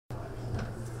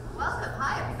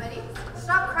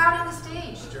Stop crowding the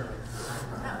stage.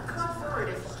 No, come forward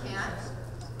if you can.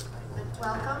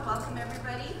 Welcome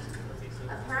everybody.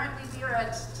 Apparently we are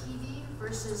at TV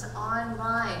versus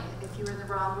online. If you were in the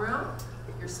wrong room,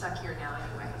 you're stuck here now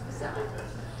anyway. So,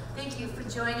 thank you for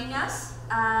joining us.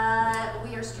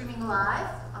 We are streaming live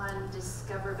on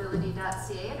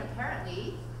discoverability.ca, and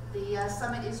apparently the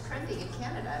summit is trending in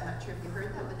Canada. I'm not sure if you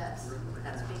heard that, but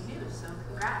that's big news, so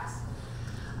congrats.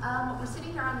 We're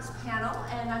sitting here on this panel,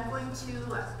 and I'm going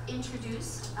to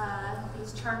introduce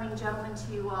these charming gentlemen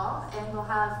to you all, and we'll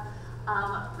have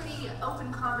a pretty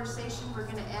open conversation. We're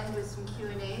going to end with some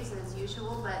Q&As as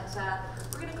usual, but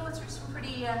we're going to go through some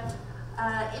pretty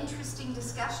interesting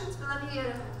discussions. But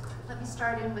let me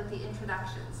start in with the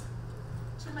introductions.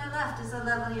 To my left is the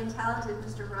lovely and talented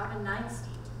Mr. Robin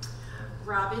Nienstein.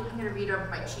 Robin, I'm going to read over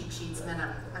my cheat sheets, and then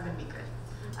I'm going to be good.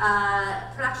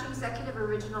 Production executive,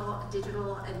 original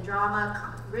digital and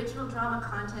original drama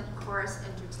content, chorus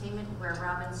entertainment, where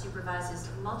Robin supervises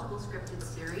multiple scripted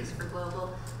series for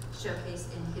Global Showcase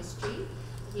in History.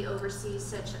 He oversees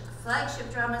such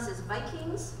flagship dramas as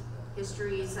Vikings,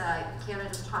 History's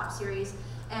Canada's top series,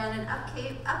 and an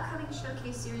upcoming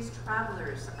showcase series,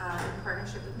 Travelers, in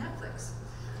partnership with Netflix.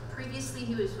 Previously,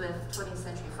 he was with 20th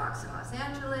Century Fox in Los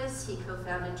Angeles. He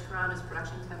co-founded Toronto's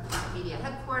production company Media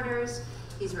Headquarters.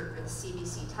 He's worked with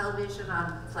CBC Television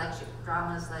on flagship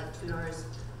dramas like Tudors,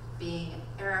 Being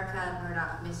Erica,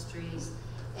 Murdoch Mysteries,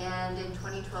 and in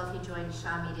 2012 he joined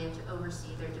Shaw Media to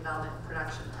oversee their development and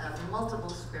production of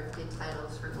multiple scripted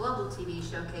titles for Global TV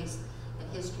Showcase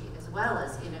and History, as well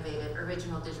as innovative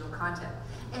original digital content.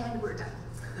 And we're done.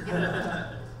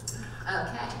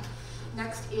 Okay,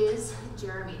 next is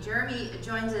Jeremy. Jeremy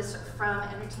joins us from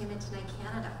Entertainment Tonight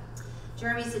Canada.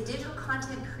 Jeremy's a digital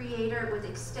content creator with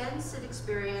extensive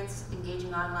experience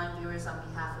engaging online viewers on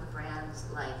behalf of brands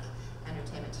like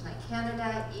Entertainment Tonight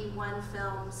Canada, E1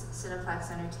 Films, Cineplex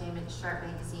Entertainment, Sharp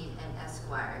Magazine, and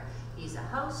Esquire. He's a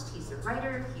host, he's a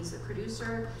writer, he's a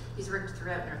producer, he's worked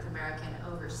throughout North America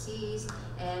and overseas,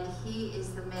 and he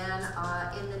is the man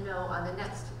in the know on the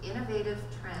next innovative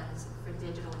trends for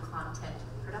digital content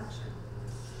production.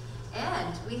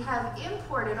 And we have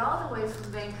imported all the way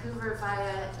from Vancouver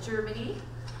via Germany,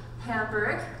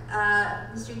 Hamburg,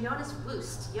 Mr. Jonas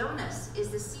Wust. Jonas is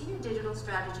the Senior Digital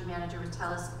Strategy Manager with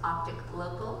TELUS Optic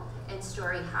Local and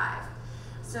Story Hive.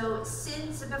 So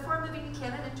before moving to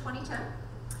Canada in 2010,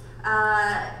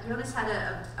 Jonas had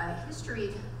a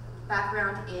history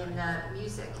background in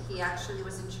music. He actually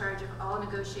was in charge of all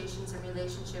negotiations and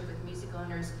relationship with music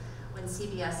owners when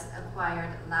CBS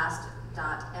acquired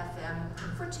Last.fm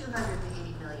for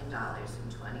 $280 million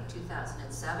in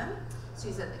 2007. So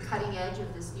he's at the cutting edge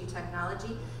of this new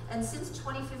technology. And since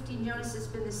 2015, Jonas has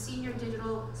been the Senior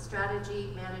Digital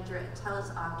Strategy Manager at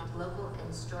TELUS Optic Local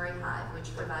and Story Hive,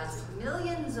 which provides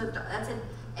millions of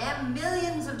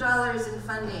dollars in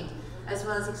funding, as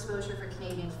well as exposure for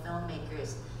Canadian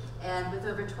filmmakers. And with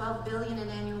over $12 billion in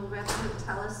annual revenue,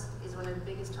 TELUS is one of the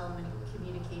biggest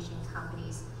telecommunication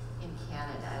companies in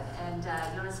Canada. And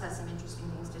Jonas has some interesting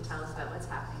things to tell us about what's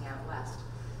happening out west.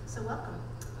 So welcome,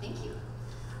 thank you.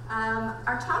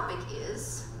 Our topic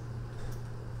is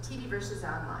TV versus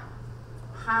online.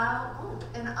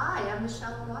 And I am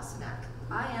Michelle Wasenak.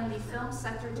 I am the Film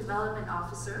Sector Development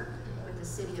Officer with the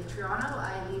City of Toronto.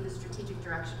 I lead the strategic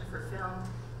direction for film,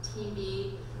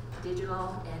 TV,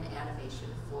 digital, and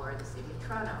animation for the City of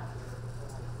Toronto.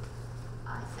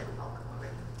 I said welcome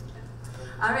already.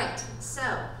 All right, so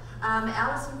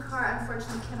Alison Carr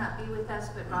unfortunately cannot be with us,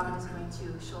 but Robin is going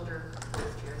to shoulder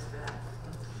both chairs for that.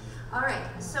 All right,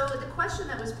 so the question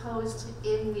that was posed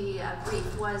in the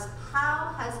brief was,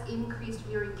 how has increased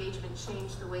viewer engagement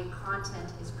changed the way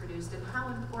content is produced, and how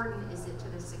important is it to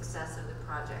the success of the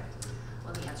project?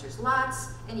 Well, the answer is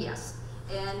lots, and yes,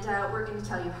 and we're going to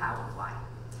tell you how and why.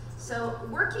 So,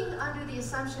 working under the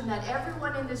assumption that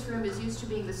everyone in this room is used to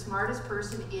being the smartest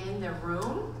person in the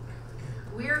room,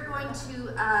 we're going to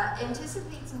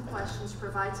anticipate some questions,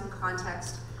 provide some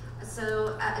context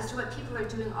as to what people are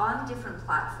doing on different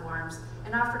platforms,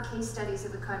 and offer case studies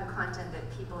of the kind of content that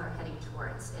people are heading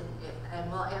towards.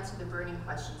 And we'll answer the burning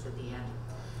questions at the end.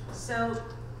 So,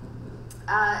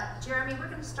 Jeremy, we're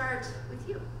going to start with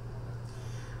you.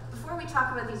 Before we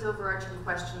talk about these overarching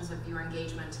questions of viewer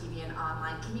engagement, TV and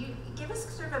online, can you give us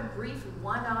sort of a brief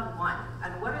one-on-one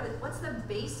on what's the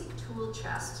basic tool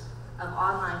chest of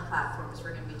online platforms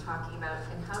we're going to be talking about,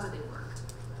 and how do they work?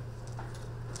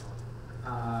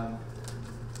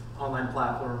 Online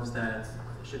platforms that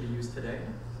should be used today.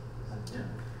 Yeah.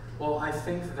 Well, I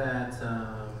think that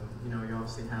you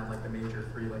obviously have like the major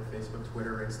three, like Facebook,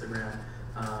 Twitter, Instagram.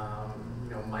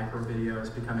 Micro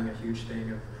videos becoming a huge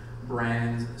thing of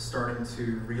brands starting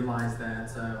to realize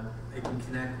that they can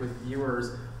connect with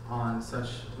viewers on such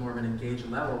more of an engaged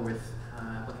level with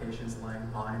applications like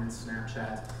Vine and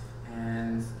Snapchat.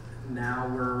 And now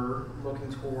we're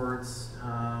looking towards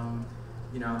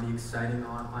you know, the exciting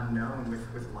unknown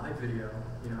with live video.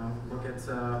 You know, look at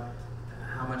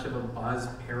how much of a buzz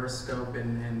Periscope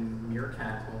and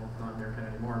Meerkat, well, not Meerkat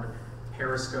anymore, but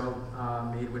Periscope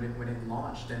made when it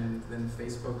launched, and then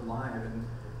Facebook Live, and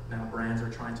now brands are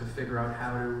trying to figure out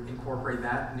how to incorporate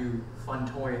that new fun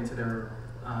toy into their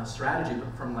strategy,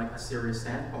 but from like a serious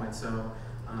standpoint. So,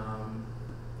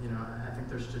 you know, I think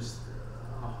there's just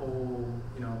a whole,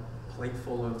 you know, plate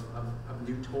full of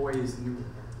new toys, new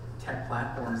tech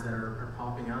platforms that are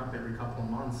popping up every couple of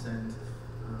months, and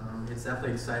it's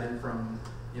definitely exciting from,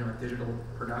 you know, a digital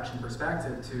production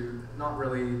perspective to not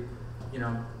really, you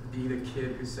know, be the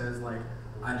kid who says like,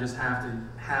 I just have to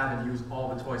have and use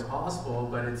all the toys possible,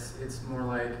 but it's more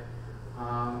like,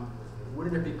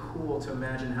 wouldn't it be cool to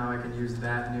imagine how I can use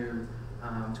that new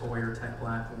toy or tech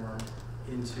platform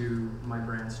into my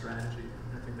brand strategy?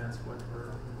 I think that's what we're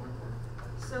going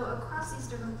for. So across these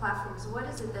different platforms, what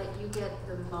is it that you get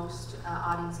the most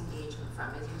audience engagement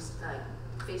from? Is you like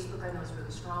Facebook? I know is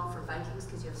really strong for Vikings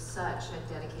because you have such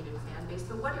a dedicated fan base.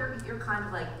 But what are your kind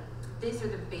of like? These are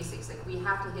the basics. Like we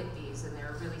have to hit these, and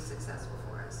they're really successful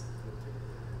for us.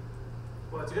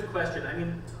 Well, it's a good question. I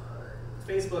mean,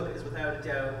 Facebook is without a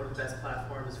doubt one of the best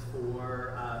platforms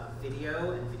for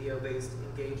video and video-based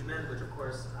engagement, which of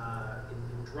course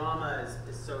in drama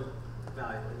is so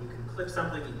valuable. You can clip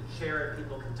something, you can share it,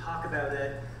 people can talk about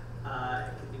it.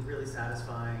 It can be really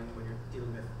satisfying when you're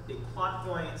dealing with big plot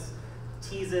points,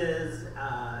 teases,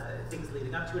 things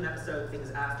leading up to an episode, things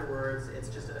afterwards. It's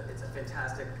just it's a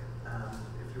fantastic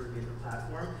viewer engagement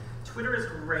platform. Twitter is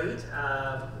great,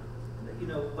 you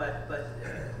know, but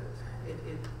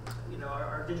you know,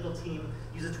 our digital team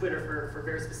uses Twitter for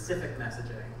very specific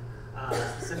messaging,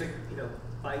 specific, you know,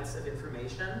 bites of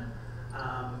information.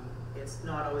 It's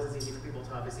not always as easy for people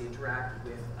to obviously interact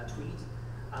with a tweet,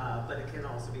 but it can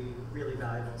also be really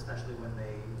valuable, especially when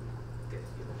they get,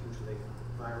 you know, hugely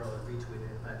viral or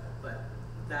retweeted. But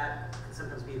that can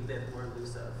sometimes be a bit more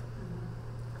elusive.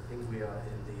 I think we are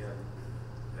in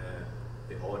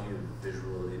the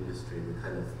audio-visual industry. We're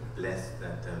kind of blessed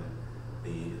that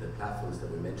the platforms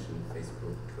that we mentioned,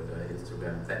 Facebook, Twitter,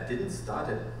 Instagram, that didn't start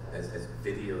as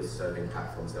video serving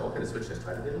platforms. They all kind of switched their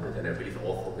strategy a little bit, and they're really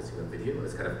all focusing on video.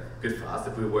 It's kind of good for us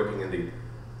if we're working in the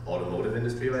automotive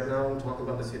industry right now and talking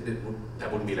about this.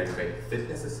 That wouldn't be like a great fit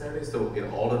necessarily. So, you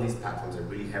know, all of these platforms are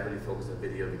really heavily focused on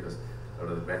video because a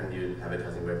lot of the revenue,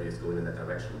 advertising revenue is going in that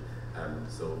direction.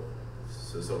 So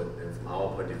from our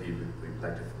point of view, we'd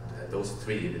like to, those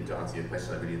three, to answer your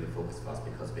question, are really the focus for us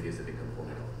because video is a big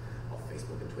component of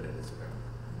Facebook and Twitter and Instagram.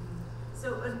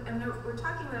 So, and we're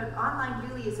talking about online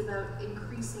really is about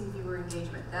increasing viewer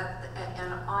engagement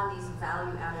and on these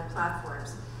value-added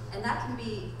platforms. And that can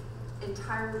be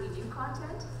entirely new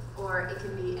content, or it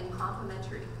can be in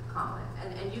complementary content.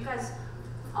 And you guys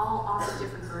all offer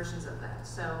different versions of that.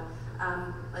 So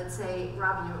let's say,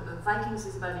 Robin, Vikings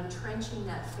is about entrenching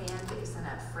that fan base and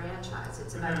that franchise.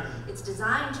 It's about, it's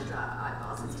designed to draw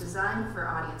eyeballs. It's designed for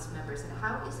audience members. And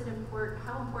how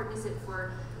important is it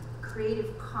for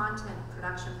creative content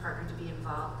production partner to be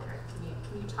involved there?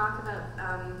 Can you talk about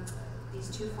these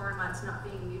two formats not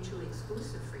being mutually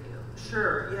exclusive for you?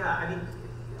 Sure, yeah. I mean,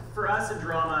 for us in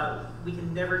drama, we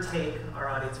can never take our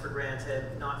audience for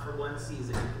granted, not for one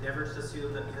season. You can never just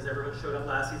assume that because everyone showed up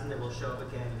last season, they will show up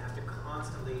again. You have to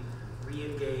constantly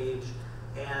re-engage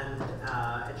and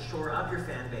shore up your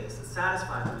fan base and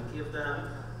satisfy them and give them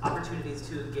opportunities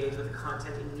to engage with the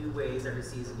content in new ways every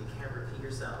season. You can't repeat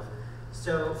yourself.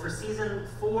 So for season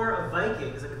 4 of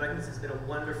Vikings, like Vikings has been a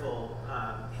wonderful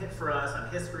hit for us on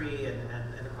history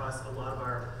and across a lot of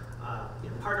our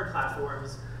partner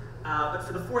platforms. But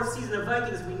for the 4th season of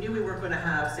Vikings, we knew we weren't going to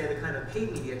have, say, the kind of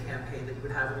paid media campaign that you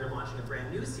would have when you're launching a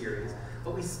brand new series.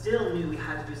 But we still knew we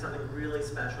had to do something really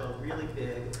special, really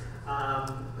big,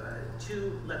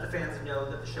 to let the fans know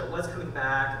that the show was coming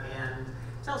back and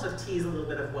to also tease a little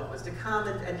bit of what was to come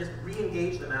and just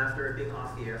re-engage them after being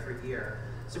off the air for a year.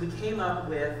 So we came up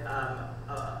with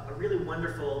a really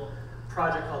wonderful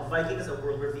project called Vikings: A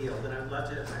World Revealed, and I would love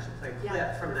to actually play a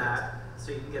clip from that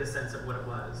so you can get a sense of what it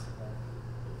was.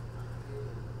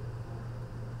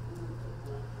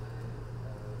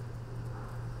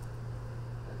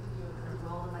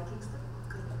 Roll the Vikings clip?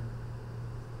 Good.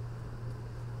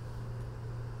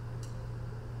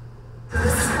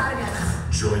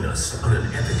 Join us on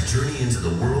an epic journey into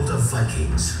the world of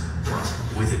Vikings.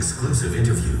 With exclusive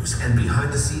interviews and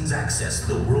behind-the-scenes access,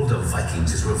 the world of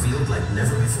Vikings is revealed like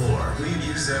never before. We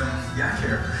use yak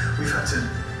hair. We've had to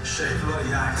shave a lot of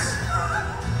yaks.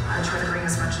 I try to bring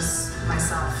as much as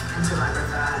myself into life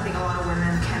with that. I think a lot of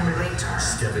women can relate to her.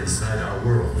 Step inside our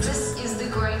world. This is the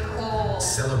Great Hall.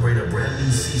 Celebrate a brand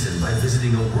new season by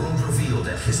visiting a world revealed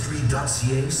at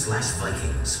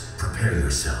history.ca/Vikings. Prepare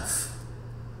yourself.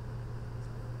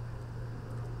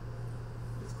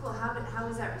 It's cool. How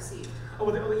was that received?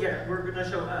 Oh, yeah, we're going to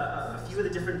show a few of the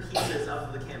different pieces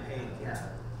of the campaign. Yeah.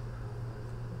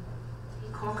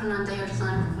 Corcoran and they are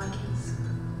designed for Vikings.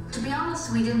 To be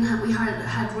honest, we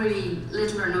had really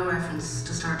little or no reference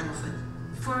to start off with.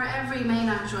 For every main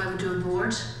actor, I would do a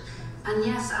board. And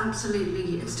yes,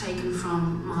 absolutely, it's taken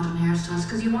from modern hairstyles,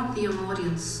 because you want the young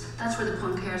audience. That's where the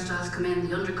punk hairstyles come in,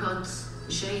 the undercuts,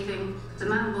 the shaving. The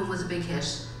man bun was a big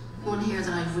hit. One hair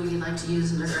that I'd really like to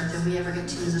use in the earth, if we ever get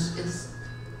to use it, it's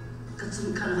got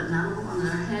some kind of enamel on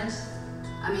their head.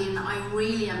 I mean, I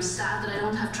really am sad that I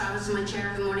don't have Travis in my chair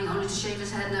every morning only to shave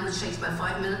his head. Now it takes about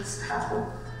 5 minutes.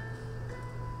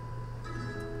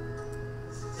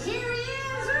 Here he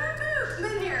is! Come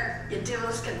in here! You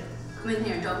devil-skin. Come in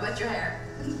here and talk about your hair.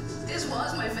 This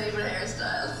was my favourite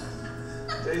hairstyle.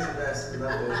 Daisy best,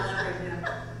 love it.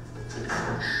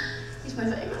 He's my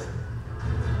favourite.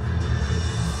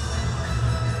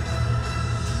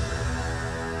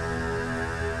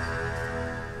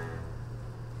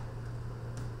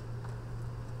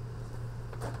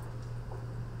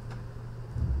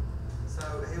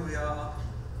 So here we are.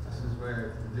 This is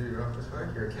where you do your office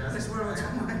work, your accounting. This is where I do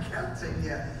my accounting,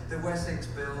 yeah. The Wessex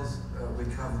bills, we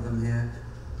cover them here.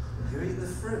 You eat the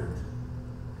fruit.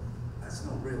 That's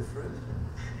not real fruit.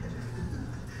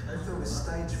 I thought it was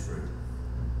stage fruit.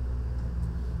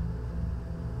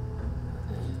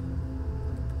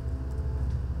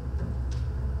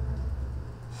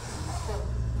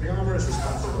 The armourer is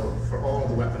responsible for all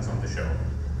the weapons on the show.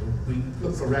 We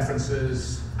look for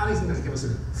references, anything that'll give us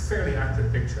a fairly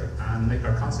accurate picture and make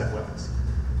our concept weapons.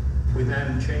 We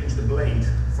then change the blade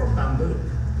for bamboo.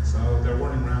 So they're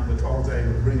running around all day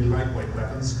with really lightweight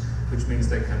weapons, which means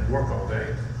they can work all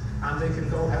day, and they can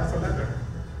go hell for leather.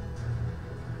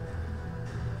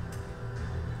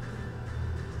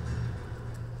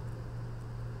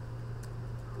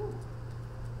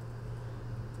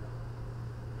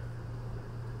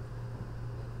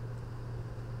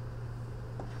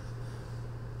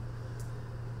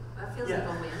 That feels Yeah. like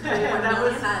a win. And that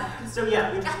was, 1 million. so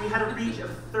yeah, we had a reach of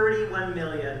 31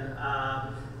 million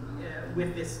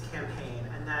with this campaign,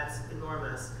 and that's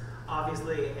enormous,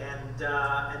 obviously, and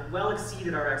well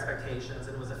exceeded our expectations,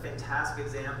 and was a fantastic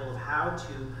example of how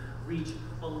to reach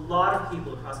a lot of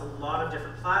people across a lot of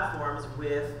different platforms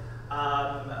with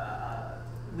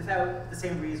without the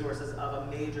same resources of a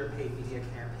major paid media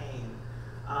campaign.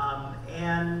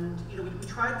 And you know, we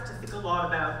tried to think a lot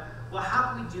about, well,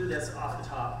 how can we do this off the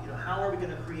top? You know, how are we going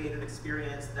to create an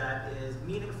experience that is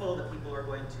meaningful, that people are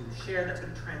going to share, that's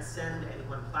going to transcend any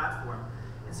one platform?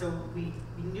 And so we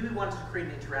knew we wanted to create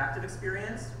an interactive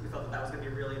experience. We felt that that was going to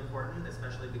be really important,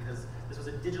 especially because this was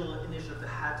a digital initiative that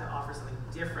had to offer something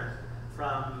different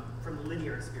from the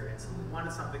linear experience. And we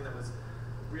wanted something that was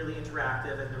really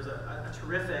interactive, and there was a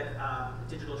terrific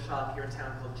digital shop here in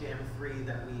town called Jam3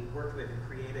 that we worked with in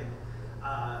creating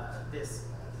this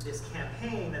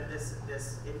campaign and this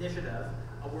initiative,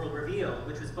 A World Reveal,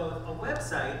 which was both a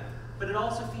website, but it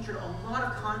also featured a lot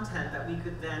of content that we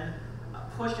could then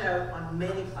push out on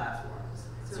many platforms.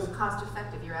 So it's cost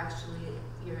effective. You're actually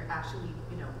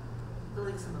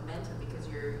building some momentum because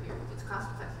it's cost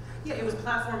effective. Yeah, it was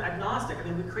platform agnostic. I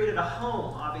mean, we created a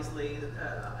home, obviously,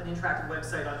 an interactive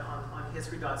website on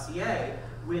history.ca,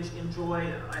 which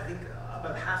enjoyed, I think,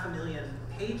 about 500,000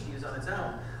 page views on its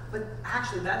own. But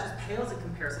actually, that just pales in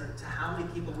comparison to how many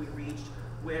people we reached,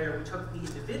 where we took the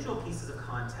individual pieces of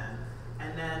content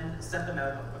and then sent them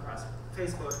out across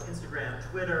Facebook, Instagram,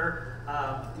 Twitter.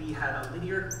 We had a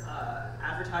linear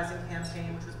advertising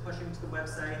campaign, which was pushing to the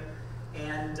website.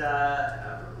 And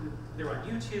they were on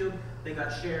YouTube. They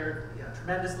got shared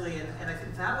tremendously. And I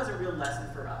think that was a real lesson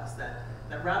for us, that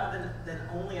rather than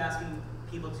only asking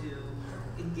people to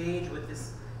engage with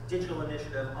this digital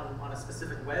initiative on a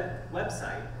specific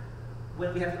website,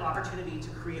 when we have the opportunity to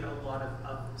create a lot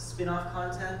of spin-off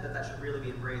content, that should really be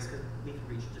embraced, because we can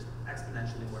reach just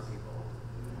exponentially more people.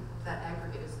 That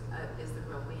aggregate is the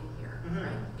real win here, Mm-hmm.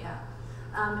 right? Yeah.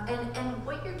 And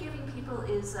what you're giving people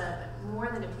is more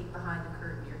than a peek behind the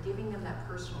curtain. You're giving them that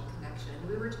personal connection. And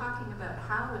we were talking about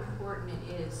how important it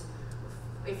is,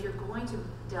 if you're going to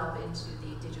delve into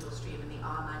the digital stream and the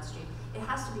online stream, it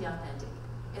has to be authentic.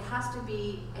 It has to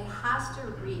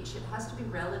reach, it has to be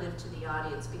relative to the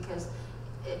audience, because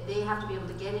they have to be able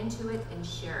to get into it and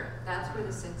share it. That's where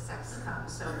the success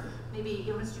comes. So maybe,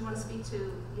 Jonas, do you want to speak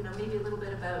to, maybe a little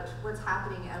bit about what's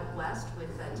happening out west with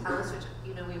TELUS, which,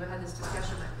 we've had this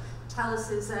discussion, but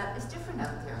TELUS is different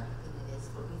out there than it is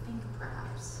what we think,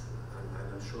 perhaps.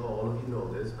 I'm sure all of you know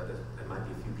this, but there might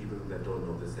be a few people that don't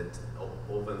know this, that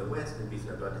over in the west, in BC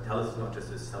Alberta, TELUS is not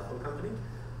just a cell phone company.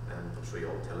 I'm sure you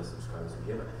all TELUS subscribers in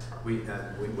here, but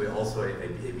we're also a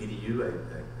BDU, a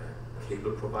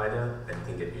cable provider that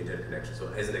can get you internet connection. So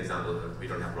as an example, we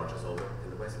don't have Rogers over in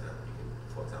the west. You can,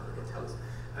 for example, get TELUS.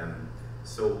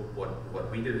 So what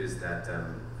we do is that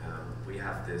we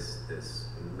have this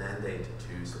mandate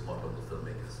to support local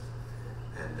filmmakers,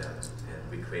 and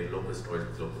we create local stories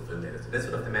with local filmmakers. So that's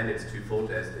sort of the mandate is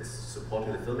twofold. It's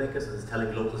supporting the filmmakers and it's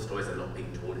telling local stories that are not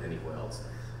being told anywhere else.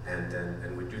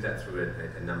 And we do that through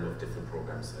a number of different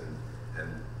programs.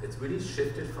 And it's really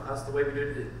shifted for us the way we do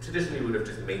it. Traditionally, we would have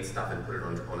just made stuff and put it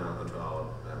onto our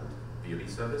VOD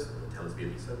service, TELUS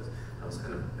VOD service. That was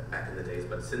kind of back in the days.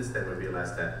 But since then, we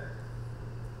realized that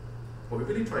what we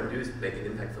really try and do is make an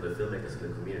impact for the filmmakers in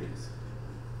the communities.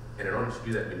 And in order to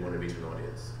do that, we want to reach an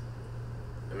audience.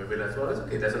 And we realized, well, it's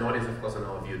okay. There's an audience, of course, on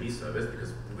our VOD service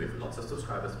because we have lots of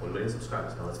subscribers, 1 million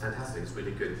subscribers now. It's fantastic. It's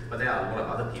really good. But there are a lot of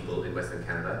other people in Western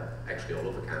Canada, actually all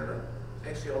over Canada,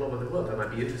 actually all over the world, that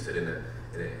might be interested in a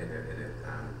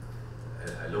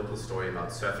local story about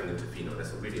surfing in Tofino.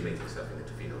 That's a really amazing surfing in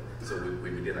Tofino. So we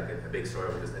did like a big story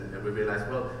of this, and we realized,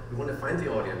 well, we want to find the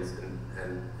audience,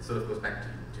 and it sort of goes back to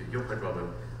your point, Robin,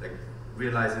 like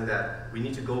realizing that we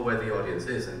need to go where the audience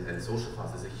is, and social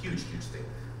fast is a huge, huge thing.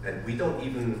 And we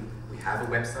have a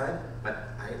website,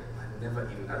 but I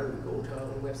don't even go to our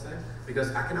own website,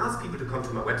 because I can ask people to come to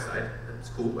my website, that's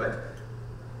cool, right?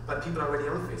 But people are already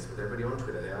on Facebook, they're already on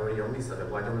Twitter, they're already on these other.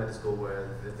 Why don't I just go where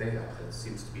they are? It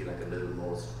seems to be like a little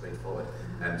more straightforward.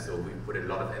 And so we put a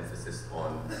lot of emphasis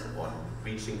on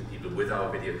reaching the people with our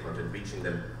video content, reaching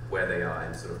them where they are,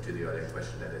 and sort of to the earlier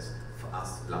question, that is for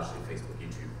us largely Facebook,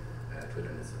 YouTube, Twitter,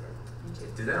 and Instagram.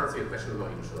 YouTube. Did that answer your question? I'm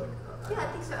not even sure. Yeah, I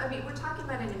think so. I mean, we're talking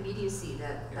about an immediacy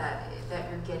that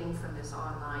you're getting from this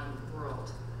online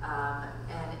world,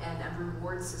 and a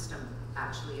reward system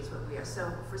actually is what we are.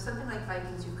 So for something like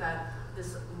Vikings, you've got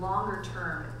this longer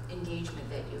term engagement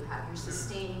that you have. You're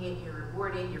sustaining it, you're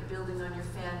rewarding, you're building on your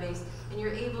fan base, and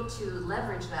you're able to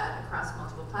leverage that across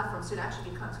multiple platforms, so it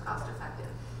actually becomes cost effective.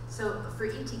 So for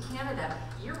ET Canada,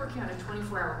 you're working on a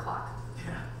 24-hour clock.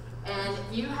 Yeah.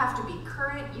 And you have to be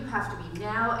current, you have to be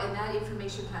now, and that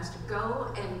information has to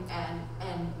go, and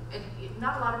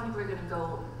not a lot of people are going to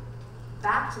go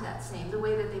back to that same, the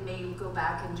way that they may go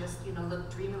back and just,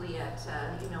 look dreamily at,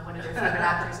 one of their favorite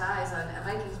actors' eyes on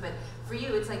Vikings, but for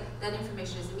you, it's like that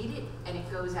information is immediate and it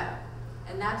goes out.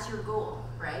 And that's your goal,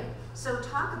 right? So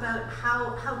talk about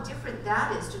how different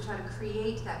that is to try to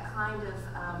create that kind of,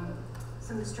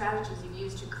 some of the strategies you've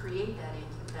used to create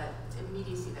that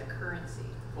immediacy, that currency.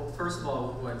 Well, first of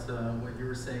all, what you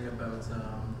were saying about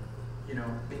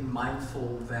being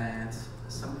mindful that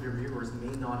some of your viewers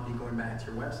may not be going back to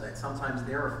your website. Sometimes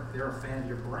they're a fan of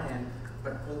your brand,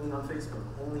 but only on Facebook,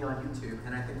 only on YouTube.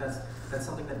 And I think that's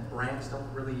something that brands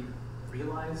don't really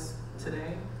realize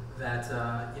today. That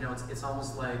it's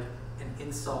almost like an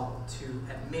insult to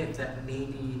admit that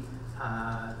maybe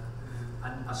a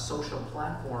social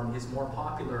platform is more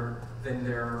popular than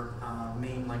their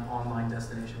main online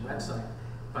destination website.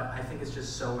 But I think it's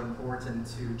just so important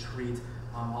to treat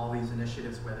all these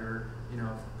initiatives, whether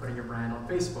putting your brand on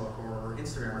Facebook or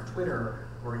Instagram or Twitter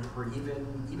or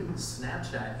even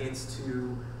Snapchat. It's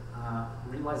to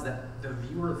realize that the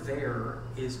viewer there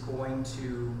is going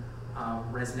to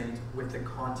resonate with the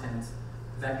content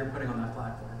that you're putting on that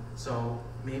platform. So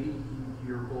maybe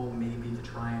your goal may be to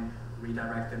try and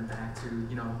redirect them back to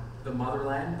the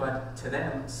motherland, but to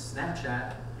them,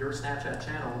 Snapchat, your Snapchat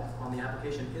channel on the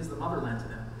application is the motherland to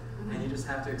them. Mm-hmm. And you just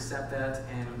have to accept that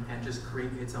and just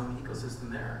create its own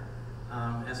ecosystem there.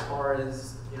 As far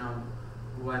as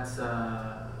what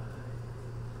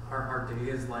our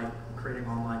day is like creating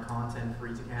online content for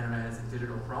ET Canada as a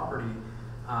digital property,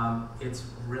 it's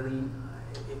really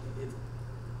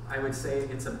I would say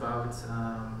it's about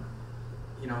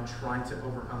trying to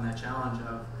overcome that challenge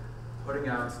of putting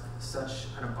out such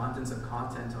an abundance of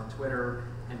content on Twitter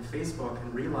and Facebook,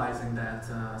 and realizing that,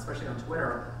 especially on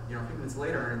Twitter, a few minutes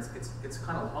later, it's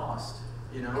kind of lost.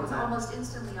 It's almost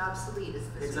instantly obsolete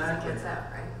as soon as it gets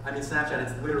out, right? I mean, Snapchat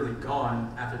is literally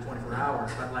gone after 24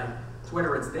 hours, but like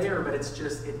Twitter, it's there, but it's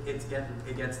just it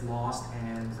gets lost,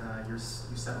 and you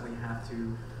suddenly have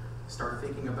to start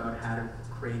thinking about how to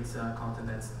create content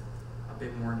that's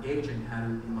bit more engaging, how to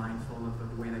be mindful of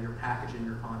the way that you're packaging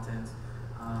your content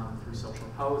through social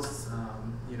posts,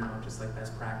 you know, just like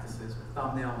best practices with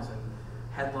thumbnails and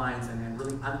headlines, and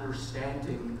really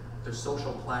understanding the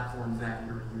social platform that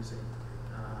you're using.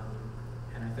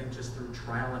 And I think just through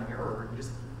trial and error, you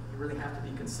really have to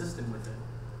be consistent with it.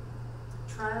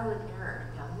 Trial and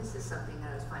error. Now, this is something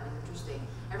that I was finding interesting.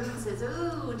 Everyone says,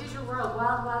 ooh, digital world,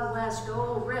 wild, wild west,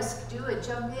 go risk, do it,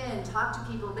 jump in, talk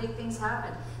to people, make things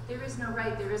happen. There is no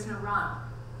right, there is no wrong.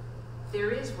 There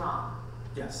is wrong.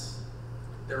 Yes,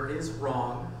 there is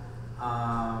wrong,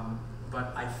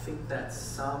 but I think that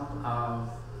some of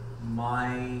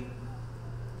my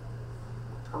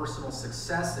personal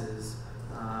successes,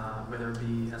 whether it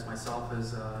be as myself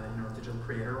as a digital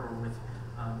creator or with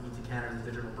ET Canada as a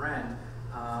digital brand,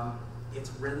 it's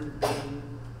really been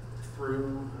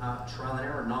through trial and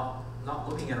error, not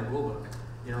looking at a rule book.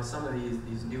 You know, some of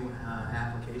these new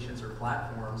applications or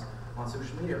platforms on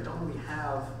social media don't really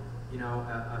have, you know,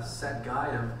 a set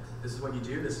guide of this is what you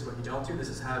do, this is what you don't do, this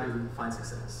is how to find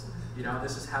success. You know,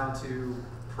 this is how to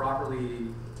properly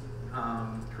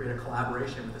create a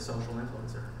collaboration with a social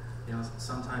influencer. You know,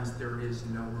 sometimes there is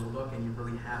no rule book, and you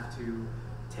really have to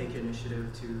take initiative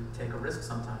to take a risk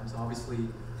sometimes. Obviously,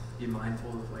 be mindful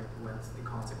of like what the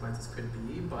consequences could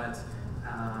be, but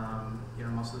you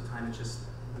know, most of the time it's just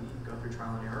we go through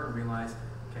trial and error and realize,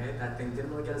 okay, that thing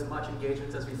didn't really get as much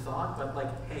engagement as we thought, but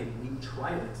like, hey, we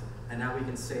tried it, and now we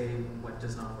can say what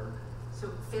does not work. So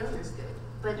failure is good,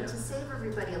 but Yeah. to save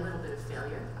everybody a little bit of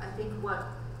failure, I think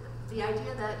the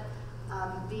idea that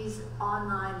these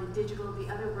online, the digital, the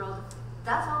other world,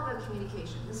 that's all about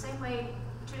communication, the same way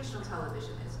traditional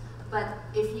television is. But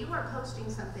if you are posting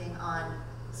something on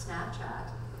Snapchat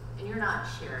and you're not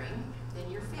sharing, then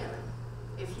you're failing.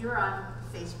 If you're on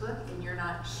Facebook and you're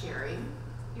not sharing,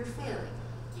 you're failing.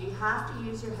 You have to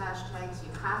use your hashtags,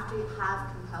 you have to have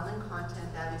compelling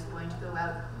content that is going to go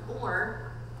out,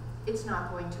 or it's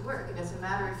not going to work. It doesn't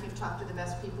matter if you've talked to the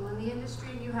best people in the industry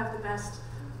and you have the best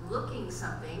looking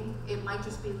something, it might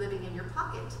just be living in your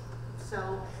pocket.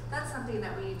 So that's something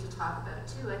that we need to talk about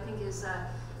too, I think, is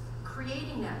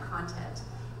creating that content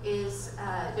is,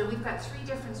 we've got 3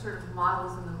 different sort of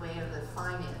models in the way of the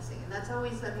financing, and that's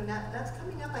always, I mean, that's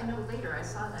coming up, I know later, I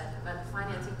saw that about the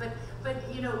financing,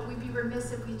 but you know, we'd be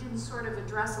remiss if we didn't sort of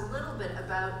address a little bit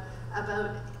about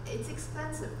it's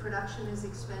expensive, production is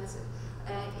expensive.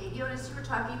 Jonas, you were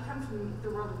talking, you come from the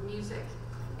world of music,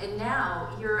 and now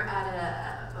you're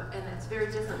at and it's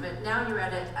very different, but now you're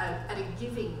at a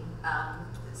giving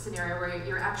scenario where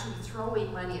you're actually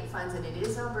throwing money at funds, and it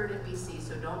is Alberta and BC,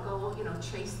 so don't go, you know,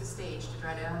 chase the stage to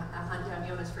try to hunt down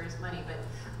Jonas for his money,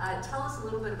 but tell us a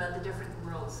little bit about the different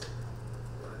worlds.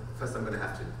 First, I'm going to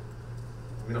have to.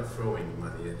 We're not throwing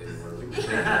money at anyone. We you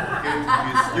get money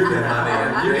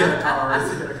and you get a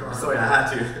car. Sorry, I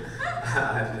had to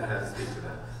speak to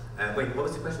that. Wait, what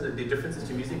was the question? The differences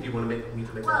to music? Do you want to make me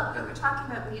to make? Well, we were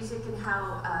talking about music and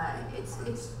how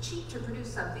it's cheap to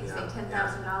produce something, say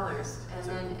 $10,000,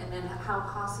 and then how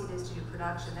costly it is to do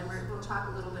production. Then we'll talk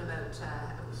a little bit about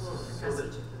we'll address each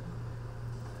of them.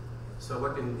 So I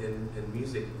worked in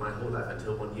music my whole life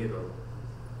until 1 year ago.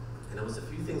 And there was a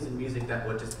few things in music that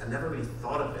were just, I never really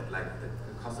thought of it, like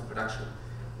the cost of production.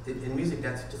 In music,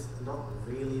 that's just not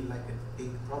really like a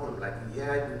big problem. Like,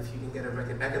 yeah, if you can get a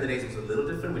record, back in the days it was a little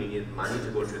different when you needed money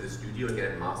to go to the studio and get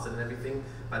it mastered and everything.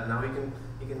 But now you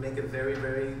can make a very,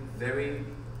 very, very,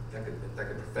 like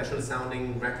a professional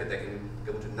sounding record that can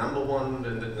go to #1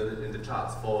 in the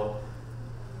charts for,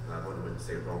 I wouldn't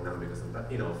say a wrong number because,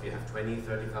 but you know, if you have $20,000,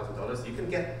 $30,000, you can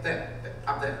get there,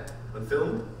 up there. On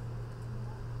film,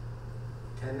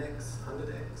 10x,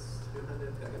 100x,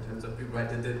 200, like in terms of people, right?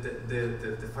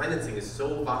 The financing is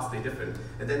so vastly different.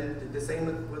 And then the same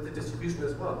with the distribution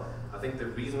as well. I think the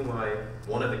reason why,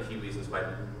 one of the key reasons why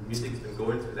music's been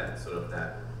going through that sort of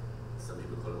that, some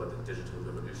people call it the digital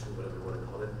revolution, whatever you want to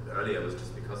call it, earlier was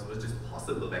just because it was just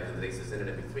possible back in the days to send an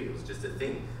MP3. It was just a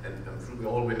thing. And I'm sure we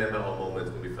all remember our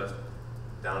moments when we first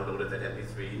downloaded that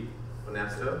MP3 on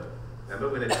Napster.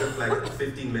 Remember when it took like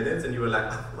 15 minutes and you were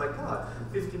like, oh my god,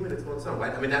 15 minutes, one song,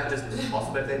 right? I mean, that just was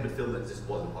possible back then, but film, that just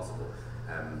wasn't possible.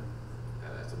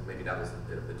 So maybe that was a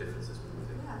bit of the differences with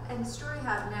music. Yeah, and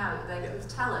StoryHive now, like with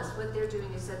TELUS, what they're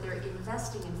doing is that they're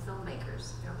investing in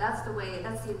filmmakers. Yeah. That's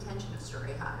the intention of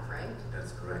StoryHive, right?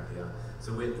 That's correct, yeah.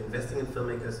 So we're investing in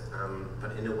filmmakers,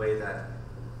 but in a way that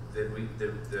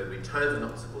the returns are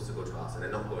not supposed to go to us, and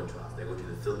they're not going to us, they go to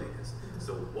the filmmakers.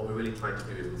 So what we're really trying to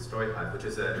do is with StoryHive, which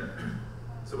is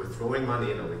so we're throwing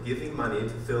money in, or we're giving money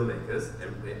to filmmakers,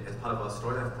 and as part of our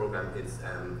StoryHive program, it's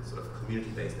sort of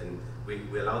community-based, and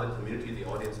we allow the community, the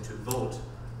audience, to vote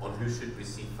on who should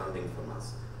receive funding from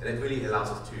us. And it really allows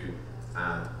us to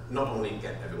not only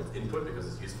get everyone's input because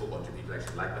it's useful, what do people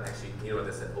actually like, but actually, you know,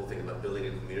 there's that whole thing about building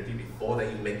a community before they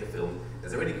even make the film.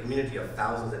 There's already a community of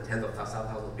thousands and tens of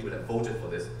thousands of people that voted for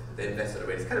this, they invested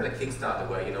already. It's kind of like Kickstarter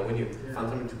where, you know, when you fund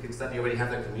something to Kickstarter, you already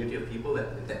have that community of people that,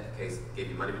 in that case, gave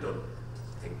you money. We don't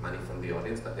take money from the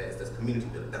audience, but there's community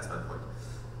building. That's my point.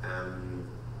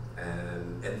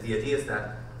 And the idea is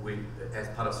that we, as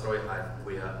part of Story Hive,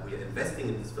 we are investing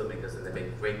in these filmmakers and they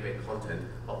make great content,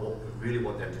 but what we really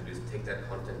want them to do is take that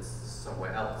content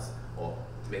somewhere else or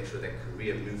make sure their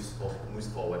career moves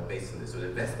forward based on this. So the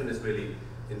investment is really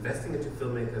investing into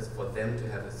filmmakers for them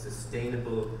to have a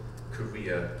sustainable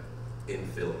career in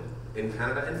film. In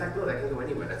Canada, in fact, no, they can go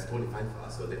anywhere. That's totally fine for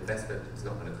us. So the investment is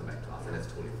not going to come back to us, and that's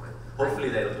totally fine. Hopefully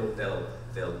they'll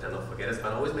not forget us.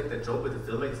 But I always make that joke with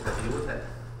the filmmakers that deal with that.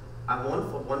 I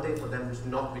want for one day for them to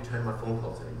not return my phone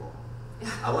calls anymore.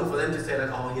 I want for them to say like,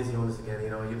 oh, here's Jonas again.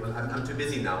 You know, I'm too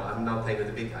busy now. I'm now playing with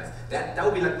the big guys. That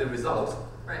would be like the result.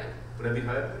 Right. Would that be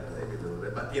heard? Maybe a little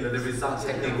bit. But you know, the result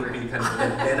technically would be kind of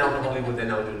they're now in Hollywood. They're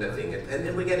now doing their thing,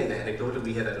 and we're getting there. Anecdotally,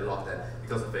 we hear that a lot. That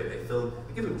because of a film,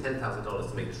 you give them $10,000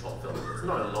 to make a short film. It's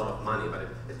not a lot of money, but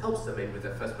it helps them maybe with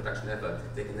their first production ever.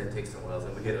 They can then take somewhere else,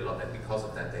 and we hear a lot that because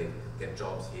of that they get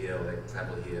jobs here or they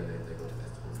travel here and they go to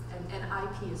festivals. And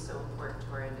IP is so important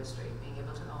to our industry, being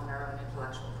able to own our own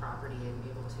intellectual property and be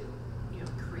able to, you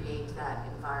know, create that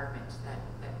environment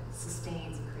that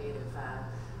sustains a creative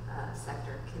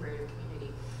sector, creative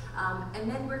community. And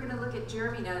then we're going to look at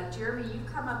Jeremy now. Jeremy,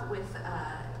 you've come up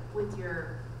with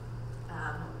your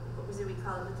what was it we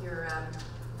call it, with your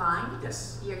Vine?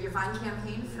 Yes. Your Vine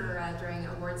campaign for during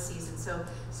awards season. So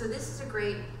this is a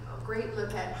great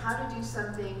look at how to do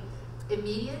something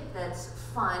immediate that's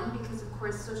fun, because of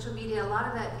course social media, a lot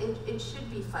of that it should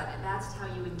be fun, and that's how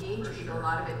you engage For people. sure. A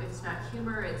lot of it, if it's not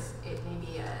humor, it may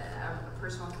be a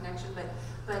personal connection, but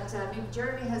maybe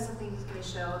Jeremy has something he's going to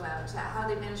show about how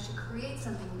they managed to create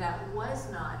something that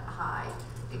was not high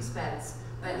expense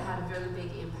but had a really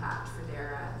big impact for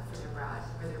their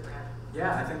brand.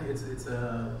 Yeah, I think it's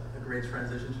a great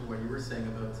transition to what you were saying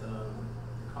about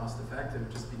cost effective,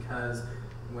 just because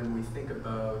when we think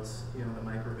about, you know, the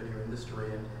micro video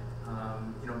industry and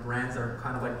you know, brands are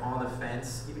kind of like on the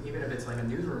fence, even if it's like a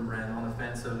newsroom brand, on the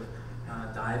fence of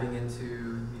diving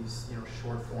into these, you know,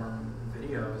 short form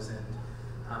videos and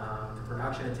the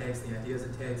production it takes, the ideas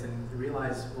it takes, and you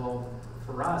realize, well,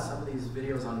 for us, some of these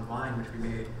videos on Vine, which we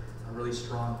made a really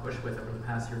strong push with over the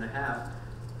past year and a half,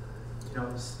 you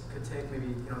know, could take maybe,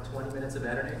 you know, 20 minutes of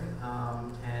editing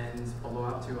and blow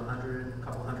up to a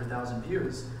couple 100,000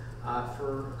 views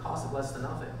for a cost of less than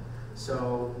nothing.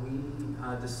 So we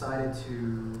decided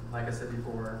to, like I said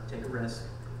before, take a risk,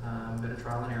 a bit of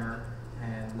trial and error,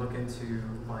 and look into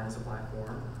Vine as a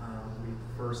platform. We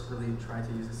first really tried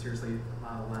to use it seriously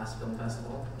last film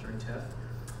festival during TIFF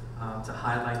to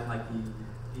highlight like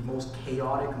the most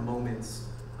chaotic moments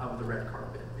of the red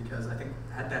carpet, because I think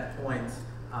at that point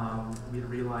we had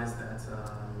realized that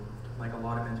like a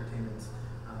lot of entertainment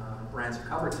brands who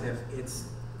cover TIFF, it's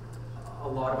a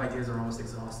lot of ideas are almost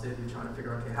exhausted. You're trying to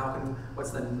figure out, okay,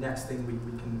 what's the next thing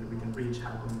we can reach?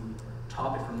 How can we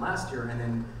top it from last year? And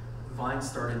then Vine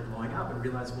started blowing up, and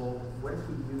realized, well, what if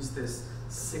we use this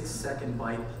 6-second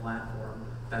bite platform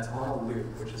that's on a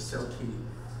loop, which is so key,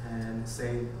 and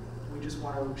say we just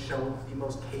want to show the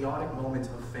most chaotic moments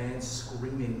of fans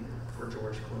screaming for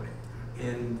George Clooney.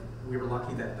 And we were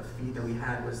lucky that the feed that we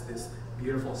had was this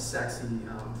beautiful, sexy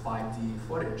 5D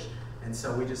footage. And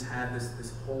so we just had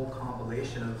this whole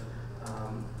compilation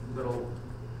of little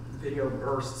video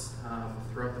bursts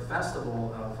throughout the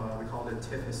festival of, we called it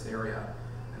TIFF Hysteria.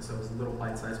 And so it was little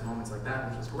bite-sized moments like that,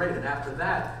 which was great. And after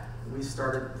that, we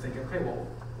started thinking, okay, well,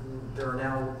 there are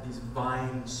now these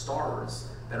Vine stars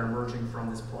that are emerging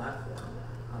from this platform.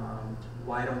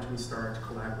 Why don't we start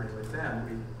collaborating with them?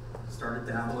 We started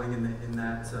dabbling in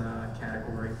that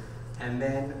category. And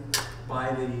then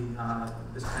by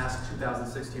this past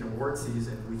 2016 award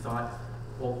season, we thought,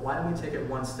 well, why don't we take it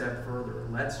one step further?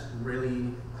 Let's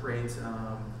really create,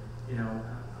 you know,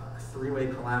 a three-way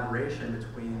collaboration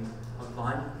between a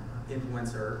Vine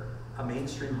influencer, a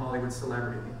mainstream Hollywood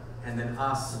celebrity, and then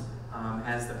us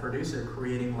as the producer,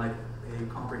 creating like a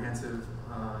comprehensive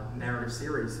narrative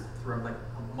series throughout like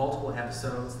multiple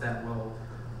episodes that will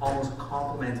almost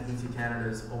complement ET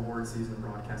Canada's award season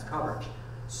broadcast coverage.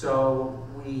 So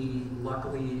we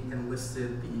luckily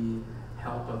enlisted the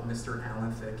help of Mr.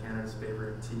 Alan Thicke, Canada's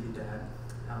favorite TV dad.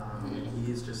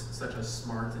 He is just such a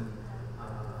smart and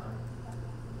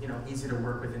you know, easy to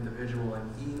work with individual,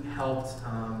 and he helped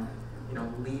you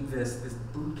know, lead this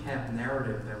boot camp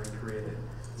narrative that we created,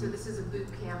 So this is a boot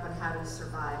camp on how to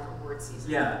survive award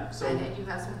season. Yeah, so and you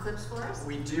have some clips for us?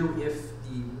 we do if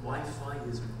the Wi-Fi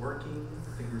is working,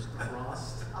 fingers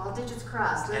crossed. All digits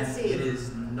crossed, let's And see. it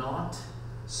is not,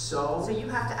 so. So you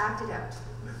have to act it out.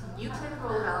 You can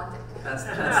roll it out. That's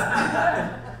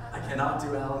I cannot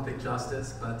do Alan Thicke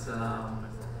justice, but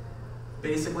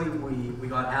basically we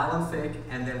got Alan Thicke,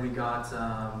 and then we got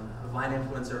a Vine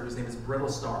influencer whose name is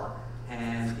Brittlestar,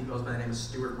 and he goes by the name of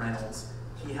Stuart Reynolds.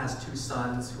 He has 2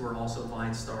 sons who are also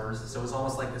Vine stars, so it's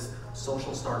almost like this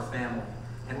social star family.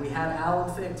 And we had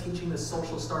Alan Thicke teaching this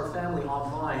social star family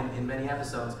on Vine in many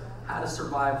episodes how to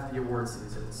survive the award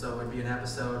season. So it'd be an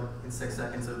episode in 6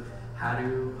 seconds of how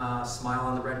to smile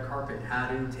on the red carpet, how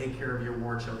to take care of your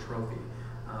award show trophy.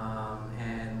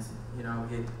 And you know,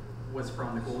 it was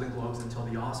from the Golden Globes until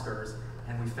the Oscars,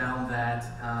 and we found that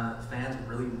fans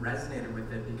really resonated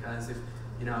with it, because if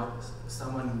you know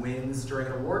someone wins during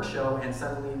an award show and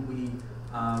suddenly we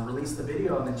release the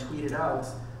video and then tweet it out,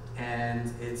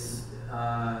 and it's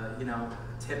you know,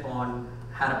 tip on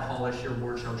how to polish your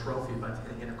award show trophy, but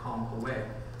in a comical way.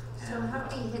 So how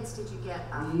many hits did you get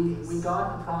off We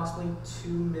got approximately 2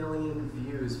 million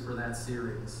views for that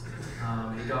series.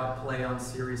 It got play on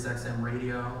Sirius XM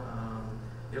radio.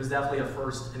 It was definitely a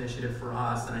first initiative for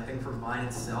us, and I think for Vine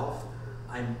itself,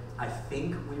 I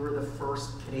think we were the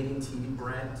first Canadian TV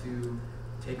brand to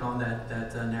take on that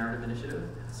narrative initiative.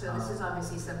 So this is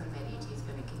obviously something that ET is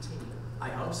going to continue. I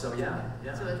hope so, yeah.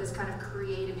 So this kind of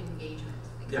creative engagement,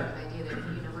 the kind of idea that,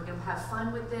 you know, we're going to have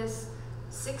fun with this,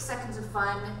 6 seconds of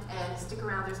fun, and stick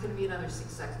around, there's going to be another 6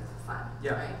 seconds of fun,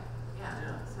 right?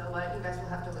 Yeah. So you guys will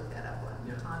have to look that up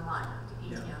online,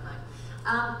 ET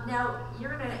Online. Now,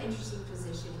 you're in an interesting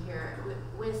position here.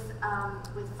 With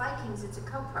Vikings, it's a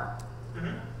co-pro.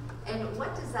 Mm-hmm. And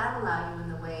what does that allow you in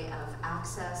the way of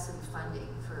access and funding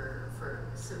for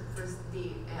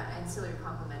the ancillary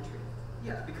complementary?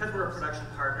 Yeah, because we're a production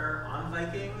partner on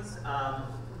Vikings,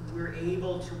 we're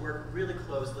able to work really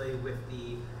closely with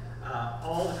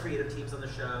all the creative teams on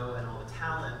the show and all the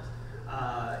talent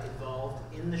involved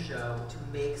in the show to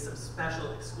make some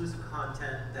special exclusive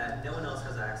content that no one else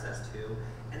has access to.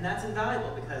 And that's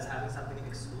invaluable, because having something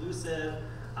exclusive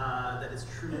that is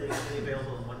truly only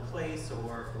available in one place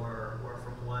or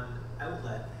from one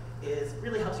outlet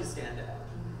really helps you stand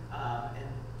out. And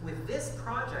with this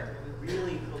project, I mean, we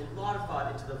really put a lot of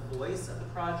thought into the voice of the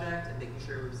project and making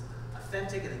sure it was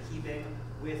authentic and in keeping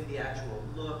with the actual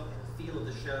look and feel of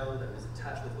the show, that was in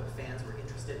touch with what fans were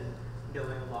interested in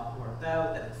knowing a lot more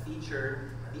about, that it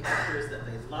featured the actors that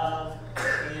they love,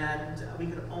 and we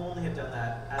could only have done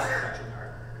that as a production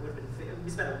partner. It would have been, we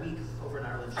spent a week over in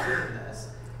Ireland shooting this,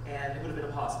 and it would have been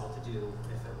impossible to do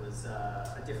if it was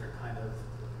a different kind of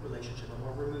relationship, a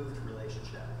more removed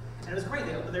relationship. And it was great.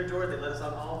 They opened their door, they let us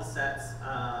on all the sets,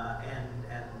 and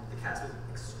the cast was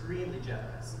extremely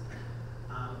generous.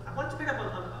 I wanted to pick up on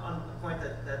a point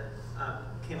that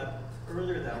came up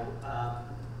earlier, though,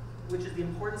 which is the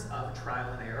importance of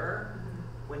trial and error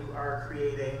when you are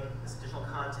creating this additional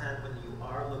content, when you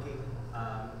are looking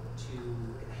to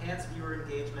enhance viewer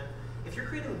engagement. If you're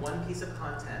creating one piece of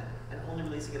content and only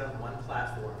releasing it on one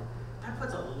platform, that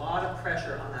puts a lot of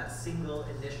pressure on that single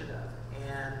initiative.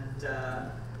 And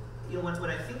you know, when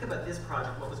I think about this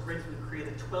project, what was great is we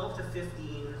created 12 to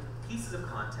 15 pieces of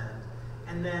content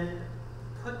and then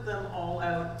put them all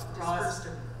out across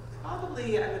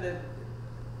probably, I'm going to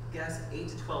guess, 8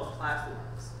 to 12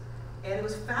 platforms. And it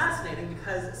was fascinating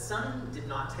because some did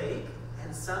not take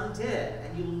and some did,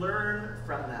 and you learn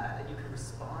from that and you can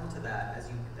respond to that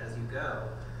as you go.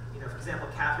 You know, for example,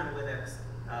 Catherine Winnick's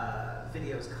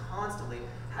videos constantly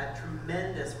had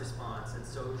tremendous response and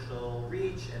social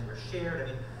reach and were shared. I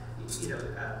mean, you know,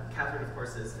 Catherine, of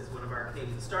course, is one of our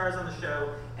Canadian stars on the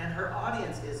show, and her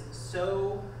audience is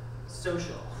so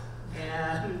social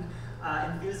and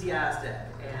enthusiastic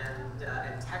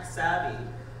and tech savvy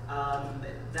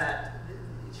that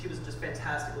she was just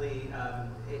fantastically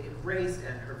embraced,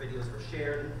 and her videos were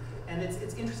shared. And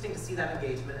it's interesting to see that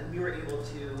engagement, and we were able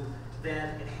to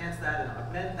then enhance that and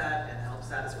augment that and help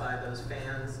satisfy those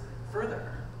fans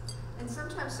further. And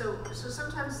sometimes, so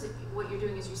sometimes what you're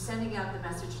doing is you're sending out the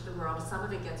message to the world, some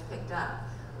of it gets picked up,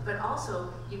 but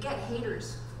also you get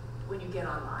haters when you get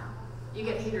online. You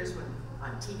get haters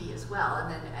on TV as well,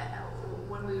 and then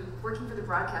when we were working for the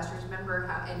broadcasters, remember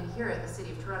how, and here at the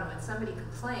City of Toronto, when somebody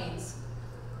complains,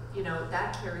 you know,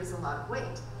 that carries a lot of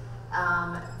weight,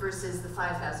 versus the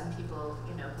 5,000 people,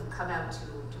 you know, who come out to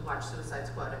watch Suicide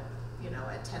Squad, you know,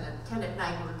 at 10 at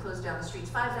night when we closed down the streets.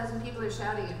 5,000 people are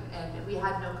shouting, and we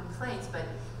had no complaints, but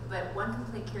one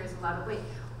complaint carries a lot of weight.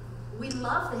 We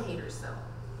love the haters, though,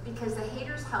 because the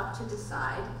haters help to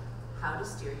decide how to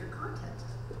steer your content,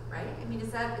 right? I mean,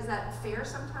 is that fair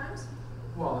sometimes?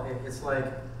 Well, it's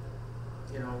like,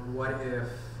 you know, what if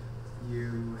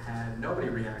you had nobody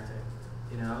reacting,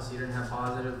 you know, so you didn't have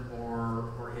positive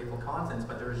or hateful content,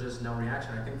 but there was just no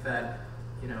reaction. I think that,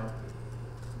 you know,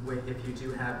 if you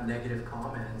do have negative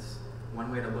comments,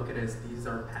 one way to look at it is these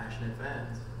are passionate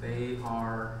fans. They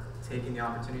are taking the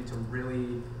opportunity to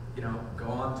really, you know, go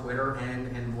on Twitter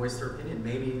and voice their opinion.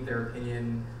 Maybe their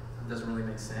opinion doesn't really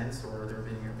make sense, or they're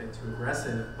being a bit too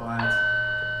aggressive, but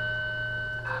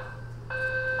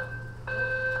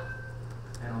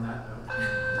and on that note,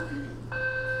 be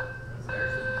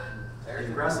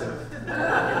aggressive in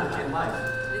life.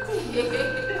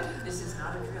 This is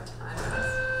not a drill.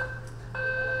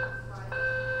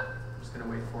 I'm just gonna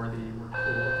wait for the we're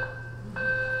cool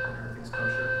and everything's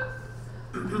kosher.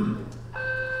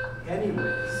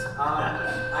 Anyways,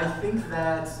 I think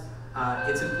that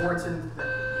it's important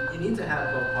that you need to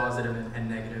have both positive and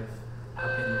negative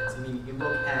opinions. I mean, you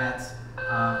look at,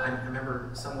 I remember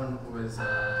someone was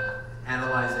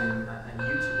analyzing a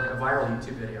YouTube, like a viral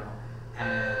YouTube video,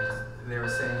 and they were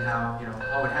saying how, you know,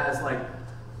 oh, it has like,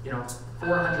 you know,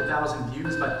 400,000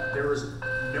 views, but there was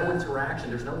no interaction.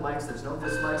 There's no likes, there's no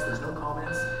dislikes, there's no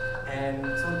comments. And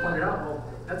someone pointed out, well,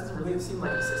 that doesn't really seem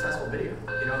like a successful video.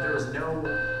 You know, there was no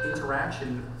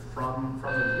interaction from the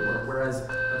viewer. Whereas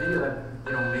a video that,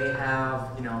 you know, may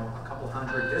have, you know, a couple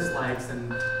hundred dislikes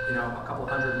and, you know, a couple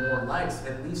hundred more likes,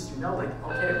 at least you know, like,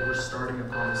 okay, we're starting a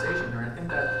conversation here. And I think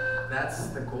that that's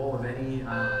the goal of any,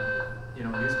 you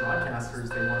know, news broadcasters.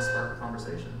 They want to spark a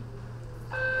conversation.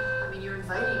 I mean, you're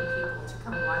inviting people to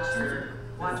come watch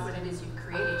what it is you've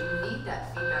created. You need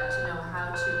that feedback to know how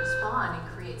to respond and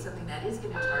create something that is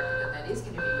going to target them, that is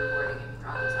going to be rewarding and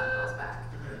draw those eyeballs back.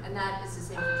 And that is the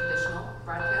same for traditional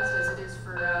broadcast as it is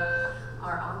for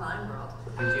our online world.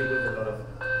 We deal with a lot of,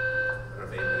 I don't know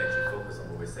if anyone can actually focus on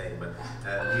what we're saying, but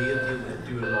we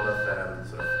do a lot of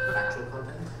sort of factual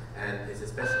content, and it's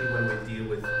especially when we deal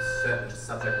with certain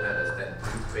subject matters that do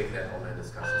create that online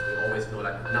discussions. We always know,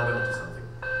 like, now we're onto something.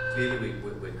 Clearly,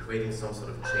 we're creating some sort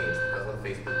of change, because on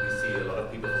Facebook we see a lot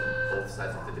of people from both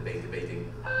sides of the debate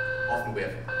debating. Often we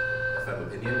have a firm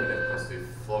opinion when it comes to,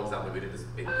 for example, we did this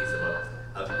big piece about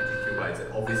LGBTQ rights,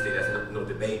 and obviously there's no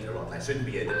debate around, there shouldn't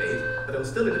be a debate, but there was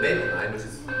still a debate online, which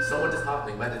is somewhat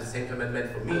disheartening, but at the same time it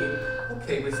meant for me,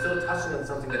 okay, we're still touching on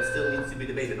something that still needs to be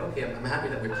debated. Okay, I'm happy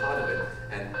that we're part of it,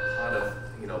 and part of,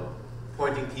 you know,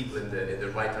 pointing people in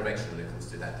the right direction when it comes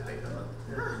to that debate.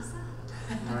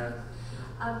 Right.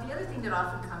 The other thing that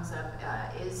often comes up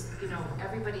is, you know,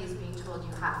 everybody is being told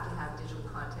you have to have digital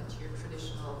content to your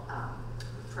traditional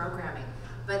programming.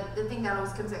 But the thing that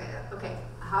always comes up, okay,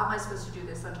 how am I supposed to do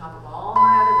this on top of all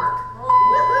my other work?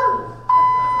 Woohoo!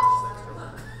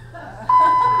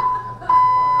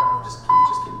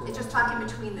 Just talking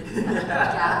between the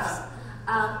gaps.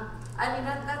 I mean,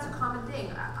 that's a common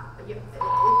thing.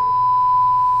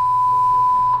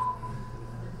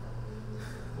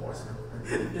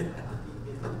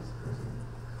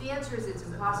 The answer is it's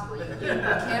impossible. You can't be.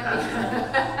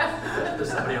 There's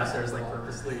somebody upstairs like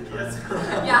purposely.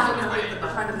 Yeah, I know.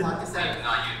 Trying to block us out. Please do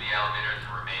not use the elevator to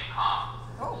remain calm.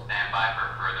 Stand by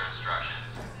for further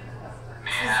instructions.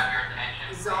 May I have your attention,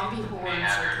 please? Zombie hordes. May I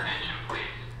have your attention, please?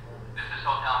 This is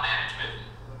hotel management.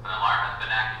 An alarm has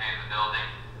been activated in the building.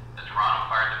 The Toronto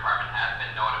Fire Department has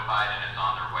been notified and is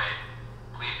on their way.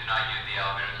 Please do not use the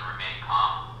elevator to remain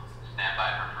calm. Stand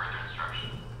by for further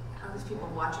instructions. There's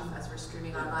people watching as we're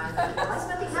streaming online. Why is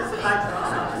nothing happening?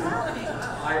 What's happening?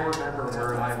 I remember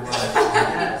where I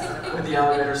was when the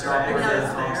elevator stopped.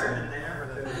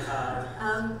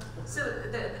 So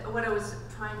what I was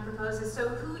trying to propose is, so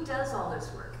who does all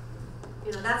this work?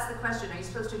 You know, that's the question. Are you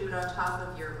supposed to do it on top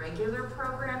of your regular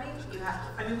programming? You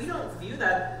have to. I mean, we don't view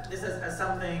this as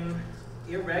something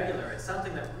irregular. It's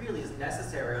something that really is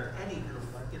necessary on any kind of,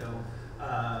 you know,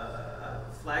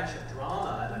 flagship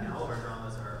drama. I mean, all of our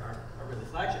dramas are really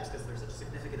flagships because they're such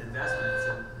significant investments,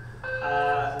 and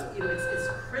you know, it's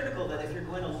critical that if you're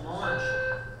going to launch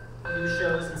new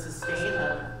shows and sustain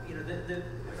them, you know, the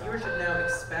viewership now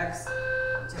expects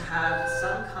to have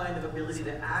some kind of ability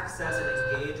to access and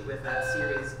engage with that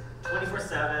series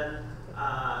 24/7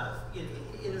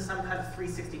 in some kind of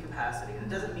 360 capacity. And it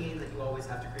doesn't mean that you always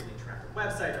have to create an interactive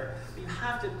website, but you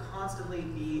have to constantly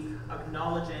be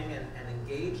acknowledging and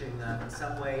engaging them in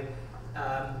some way.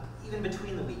 Even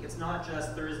between the week, it's not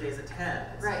just Thursdays at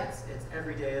 10. It's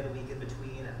every day of the week in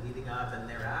between and leading up and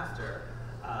thereafter.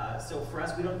 So for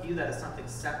us, we don't view that as something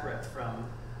separate from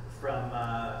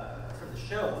the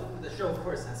show. The show, of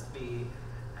course, has to be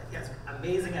as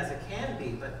amazing as it can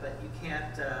be, but you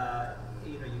can't.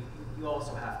 You know, you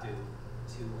also have to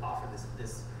to offer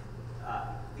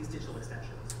these digital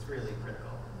extensions. It's really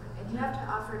critical. And you have to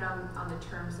offer it on the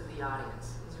terms of the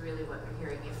audience, is really what we're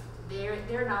hearing. If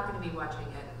they're not going to be watching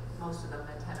it, most of them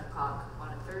at 10 o'clock on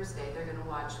a Thursday, they're going to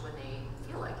watch when they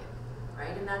feel like it,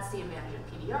 right? And that's the advantage of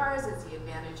PDRs, it's the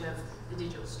advantage of the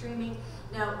digital streaming.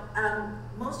 Now,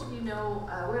 most of you know,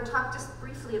 we're going to talk just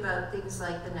briefly about things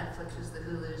like the Netflixes, the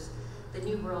Hulus, the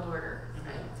New World Order,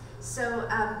 right? So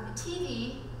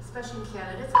TV, especially in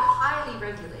Canada, it's highly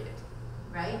regulated,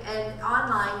 right? And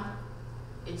online,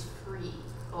 it's free,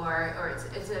 or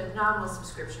it's a nominal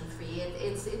subscription fee.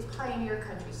 It's playing in your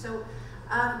country. So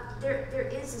there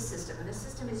is a system, and the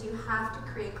system is you have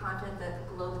to create content that's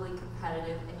globally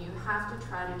competitive, and you have to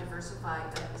try to diversify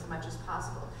as much as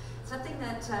possible. Something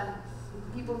that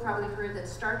people probably heard that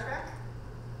Star Trek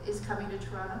is coming to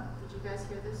Toronto. Did you guys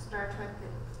hear this? Star Trek.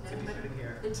 TV shooting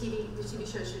here. The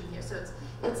TV show is shooting here. So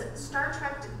it's Star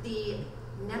Trek: The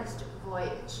Next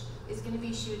Voyage is going to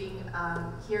be shooting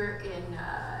here in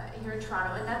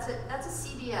Toronto, and that's a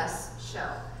CBS show.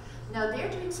 Now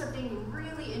they're doing something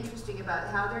really interesting about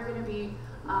how they're going to be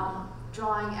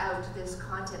drawing out this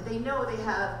content. They know they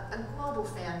have a global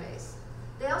fan base.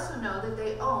 They also know that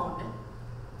they own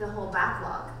the whole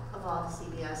backlog of all the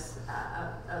CBS,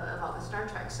 of all the Star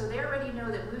Trek. So they already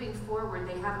know that moving forward,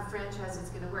 they have a franchise that's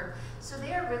going to work. So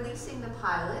they are releasing the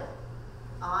pilot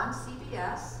on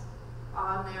CBS,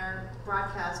 on their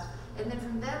broadcast, and then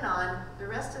from then on, the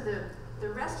rest of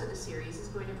the series is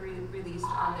going to be released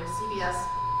on their CBS.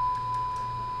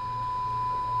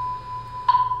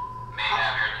 May I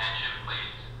have your attention,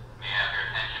 please? May I have your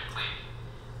attention, please?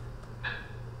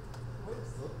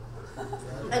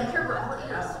 And here we're all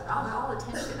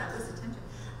attention. That was attention.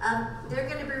 They're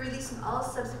going to be releasing all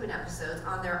subsequent episodes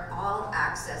on their All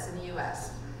Access in the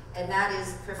U.S. And that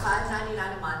is for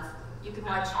 $5.99 a month. You can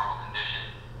watch. Normal condition.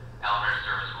 Elevator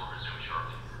service will resume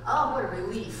shortly. Oh, what a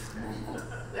relief!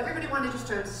 Everybody wanted just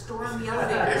to storm the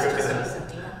elevators just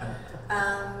recently.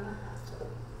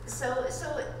 So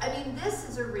I mean, this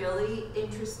is a really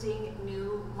interesting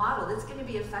new model that's going to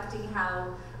be affecting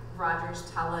how Rogers,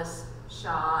 TELUS,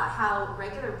 Shaw, how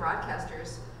regular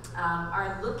broadcasters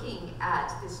are looking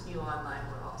at this new online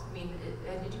world. I mean,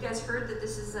 did you guys heard that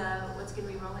this is what's going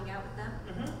to be rolling out with them?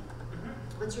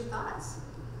 What's your thoughts?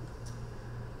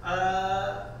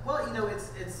 Well, you know,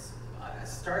 it's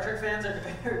Star Trek fans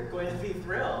are going to be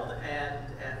thrilled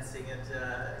and seeing it,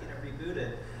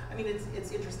 rebooted. I mean,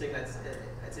 it's interesting.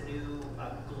 It's a new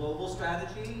global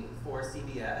strategy for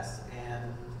CBS,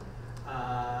 and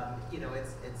I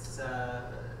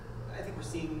think we're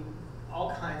seeing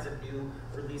all kinds of new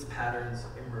release patterns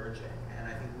emerging, and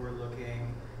I think we're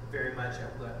looking very much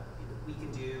at what we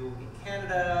can do in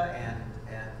Canada, and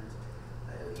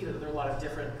there are a lot of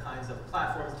different kinds of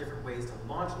platforms, different ways to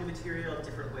launch new material,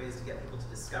 different ways to get people to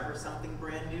discover something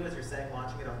brand new, as you're saying,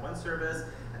 launching it on one service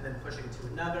and then pushing to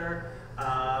another.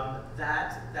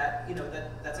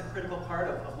 That's a critical part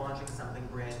of launching something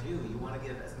brand new. You want to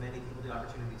give as many people the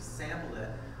opportunity to sample it,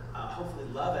 hopefully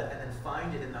love it, and then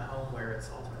find it in the home where it's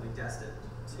ultimately destined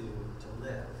to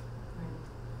live.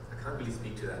 I can't really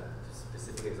speak to that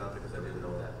specific example because I didn't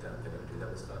know that they're going to do that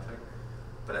with Star Trek.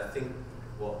 But I think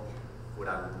what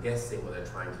I'm guessing what they're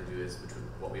trying to do is,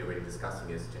 what we're already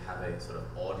discussing, is to have a sort of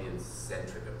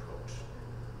audience-centric approach,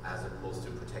 as opposed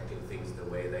to protecting things the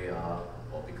way they are,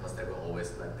 or because they were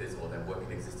always like this, or they work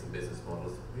in existing business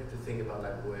models. We have to think about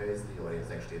where is the audience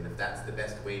actually, and if that's the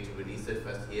best way to release it,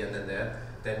 first here and then there,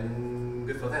 then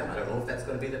good for them. I don't know if that's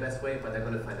going to be the best way, but they're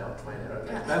going to find out, try and error.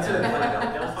 That's it.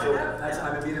 They'll find out.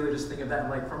 I'm immediately just thinking of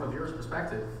that, from a viewer's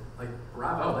perspective,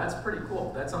 bravo, that's pretty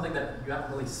cool. That's something that you haven't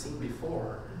really seen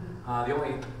before. The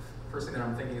only first thing that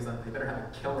I'm thinking is that they better have a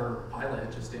killer pilot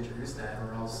just to introduce that,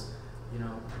 or else,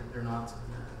 they're not.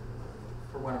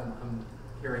 For what I'm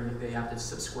hearing, they have to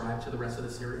subscribe to the rest of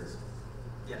the series.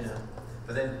 Yes. Yeah.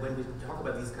 But then when we talk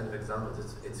about these kind of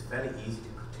examples, it's fairly easy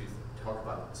to talk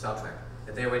about Star Trek.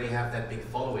 That they already have that big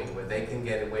following where they can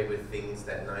get away with things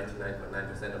that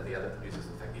 99.9% of the other producers,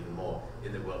 in fact even more,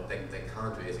 in the world, they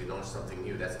can't do. As you launch something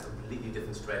new, that's a completely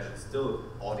different strategy. It's still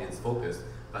audience focused,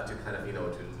 but to kind of,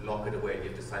 to lock it away, you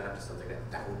have to sign up to something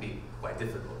that would be quite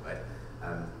difficult, right?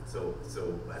 So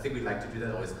I think we like to do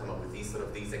that, always come up with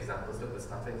these examples of what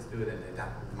Star Trek is doing, and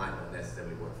that might not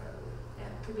necessarily work for everyone. Yeah,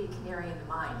 it could be a canary in the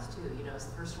mines too. It's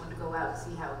the first one to go out and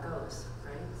see how it goes,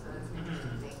 right? So that's an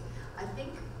interesting thing. I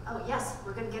think. Oh yes,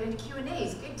 we're going to get into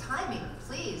Q&As. Good timing,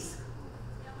 please.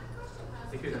 I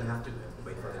think you're going to have to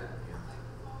wait for that.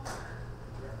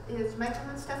 Yeah. Is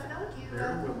microphone Stefano?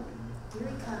 Here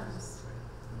he comes.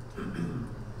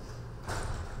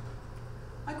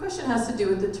 My question has to do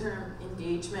with the term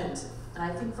engagement. And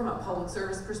I think from a public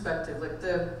service perspective, like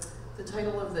the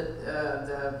title of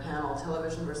the panel,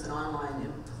 Television versus Online,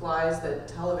 implies that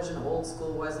television old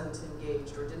school wasn't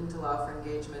engaged or didn't allow for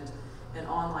engagement, and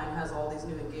online has all these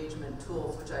new engagement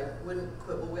tools, which I wouldn't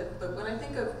quibble with. But when I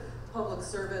think of public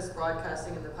service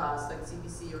broadcasting in the past, like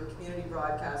CBC or community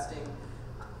broadcasting,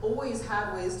 always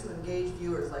had ways to engage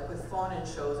viewers, like with phone-in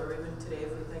shows, or even today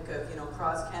if we think of, you know,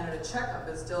 Cross-Canada Checkup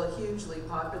is still a hugely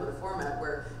popular format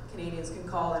where Canadians can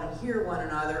call in and hear one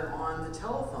another on the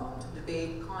telephone to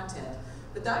debate content.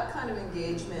 But that kind of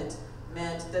engagement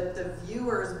meant that the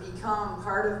viewers become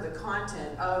part of the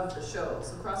content of the show.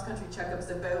 So Cross-Country Checkup's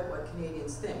about what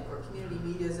Canadians think, or community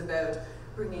media is about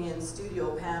bringing in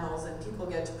studio panels and people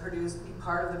get to be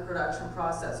part of the production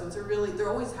process. So it's there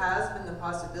always has been the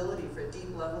possibility for a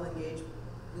deep level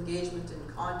engagement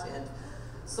in content.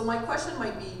 So my question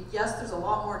might be, yes, there's a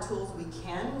lot more tools we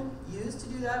can use to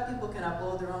do that. People can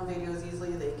upload their own videos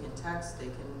easily, they can text, they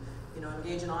can, you know,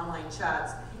 engage in online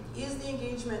chats. Is the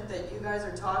engagement that you guys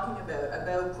are talking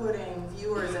about putting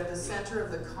viewers at the center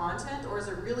of the content, or is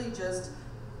it really just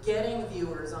getting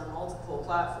viewers on multiple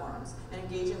platforms and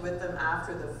engaging with them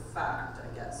after the fact,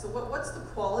 I guess? So what's the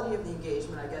quality of the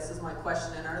engagement, I guess, is my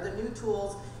question. And are the new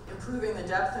tools improving the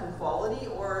depth and quality,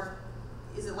 or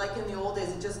is it like in the old days,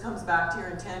 it just comes back to your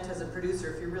intent as a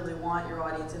producer, if you really want your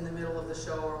audience in the middle of the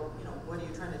show, or, you know, what are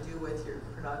you trying to do with your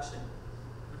production?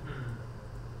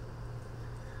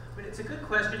 I mean, it's a good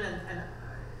question, and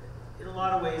in a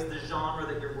lot of ways, the genre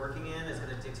that you're working in is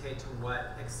going to dictate to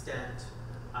what extent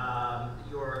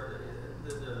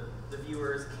the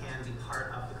viewers can be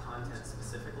part of the content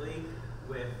specifically.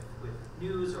 With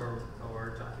news or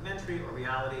documentary or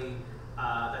reality,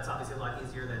 that's obviously a lot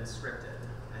easier than scripted,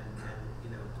 and you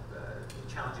know,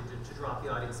 challenging to drop the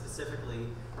audience specifically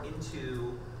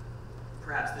into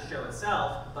perhaps the show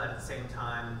itself, but at the same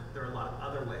time, there are a lot of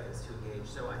other ways to engage.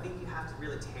 So I think you have to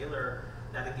really tailor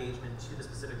that engagement to the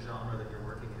specific genre that you're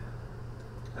working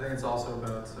in. I think it's also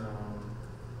about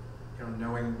you know,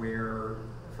 knowing where,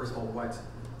 first of all, what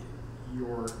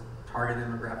your target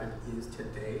demographic is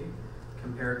today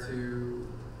compared to,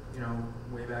 you know,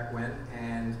 way back when.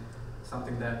 And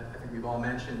something that I think we've all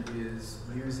mentioned is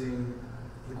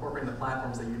incorporating the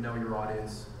platforms that you know your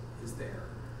audience is there.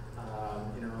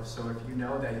 You know, so if you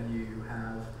know that you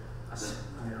have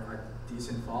a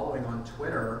decent following on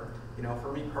Twitter, you know,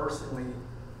 for me personally,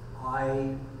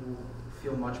 I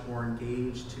feel much more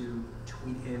engaged to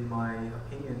tweet in my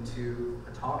opinion to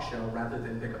a talk show rather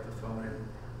than pick up the phone and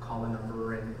call a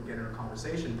number and get in a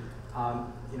conversation.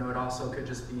 You know, it also could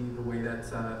just be the way that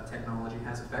technology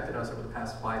has affected us over the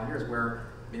past 5 years, where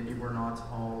maybe we're not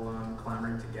all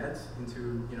clamoring to get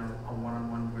into, you know, a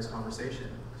one-on-one voice conversation.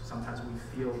 Sometimes we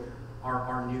feel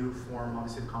our new form,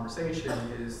 obviously, of conversation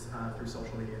is through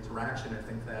social media interaction. I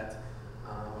think that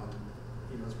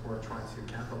you know, it's worth trying to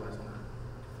capitalize on that.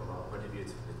 From our point of view,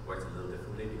 it works a little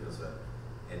differently because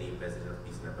any resident of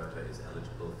BC and Alberta is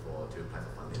eligible to apply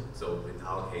for funding. So in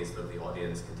our case, the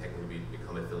audience can technically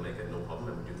become a filmmaker, no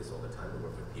problem, and we do this all the time. We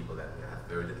work with people that have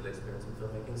very little experience in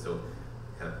filmmaking. So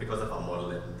kind of because of our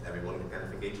model, everyone can kind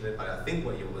of engage in it. But I think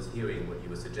what you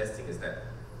were suggesting is that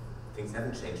things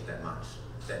haven't changed that much.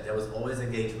 That there was always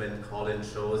engagement, call-in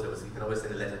shows. You can always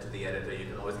send a letter to the editor. You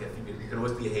can always you can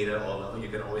always be a hater, or you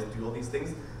can always do all these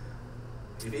things.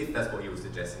 If that's what you were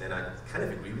suggesting, and I kind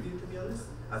of agree with you, to be honest.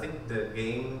 I think the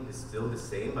game is still the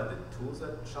same, but the tools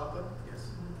are sharper. Yes.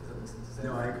 Does that make sense?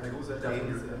 No, I tools are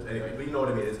definitely. Anyway, but you know what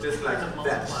I mean. It's just like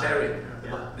that sharing.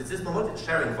 Yeah. It's just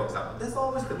sharing, for example. That's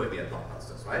always the way we are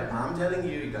blockbusters, right? I'm telling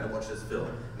you, you got to watch this film.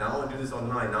 Now I do this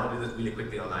online. Now I do this really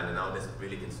quickly online, and now this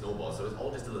really can snowball. So it's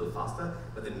all just a little faster.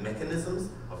 But the mechanisms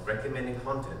of recommending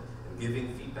content and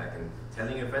giving feedback and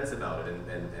telling your friends about it,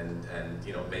 and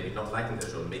you know, maybe not liking the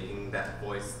show, making that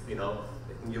voice, you know,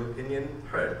 making your opinion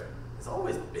heard. It's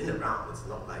always been around. It's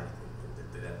not like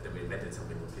that we invented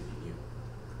something completely new.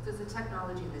 There's the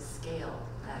technology and the scale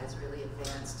that has really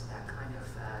advanced that kind of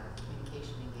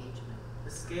communication engagement.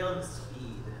 The scale and the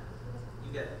speed,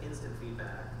 you get instant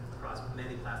feedback across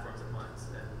many platforms at once,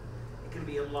 and it can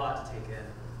be a lot to take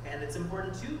in. And it's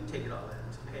important to take it all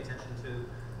in, to pay attention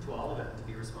to all of it, to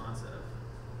be responsive.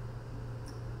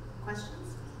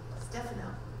 Questions?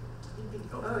 Stefano.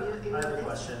 I have a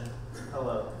question.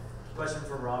 Hello. Question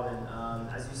for Robin.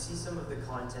 As you see some of the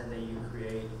content that you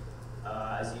create,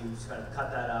 as you kind of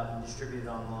cut that up and distribute it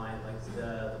online, like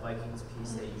the Vikings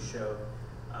piece that you showed,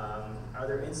 are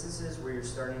there instances where you're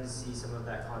starting to see some of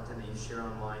that content that you share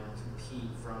online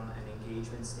compete from an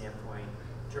engagement standpoint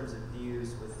in terms of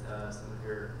views with some of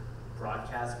your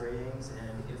broadcast ratings?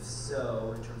 And if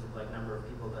so, in terms of like number of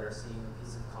people that are seeing a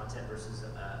piece of content versus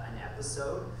an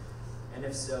episode? And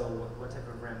if so, what type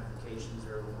of ramifications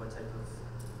or what type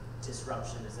of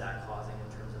disruption is that causing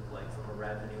in terms of like from a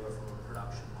revenue or from a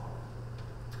production model?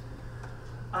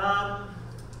 I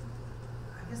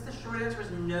guess the short answer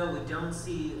is no. We don't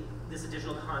see this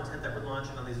additional content that we're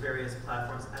launching on these various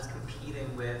platforms as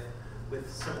competing with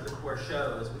some of the core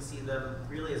shows. We see them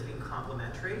really as being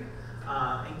complementary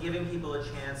and giving people a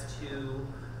chance to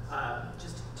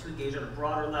just to engage on a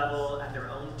broader level at their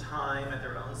own time, at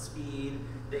their own speed.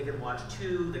 They can watch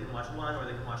 2, they can watch 1, or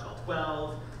they can watch all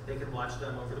 12. They can watch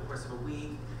them over the course of a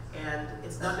week. And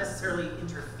it's not necessarily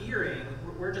interfering.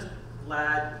 We're just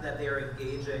glad that they are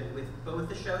engaging with both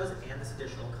the shows and this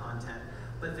additional content.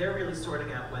 But they're really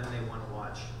sorting out when they want to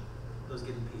watch those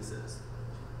given pieces.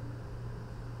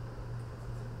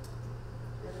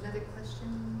 We have another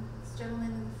question, this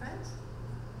gentleman in the front.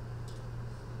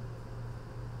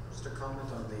 Just a comment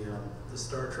on the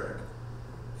Star Trek.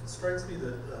 It strikes me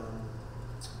that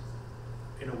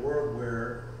in a world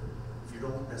where you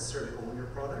don't necessarily own your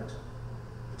product,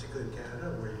 particularly in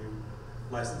Canada where you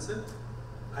license it,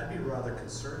 I'd be rather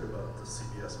concerned about the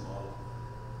CBS model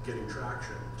getting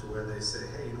traction to where they say,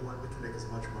 hey, you know what, we can make as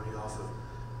much money off of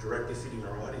directly feeding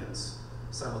our audience.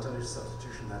 Simultaneous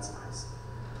substitution, that's nice.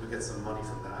 We get some money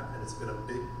from that, and it's been a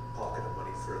big pocket of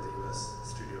money for the US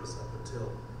studios up until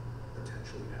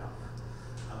potentially now.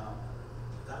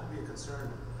 That would be a concern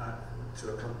to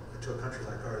a country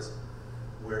like ours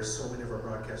where so many of our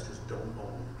broadcasters don't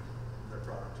own their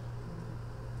product.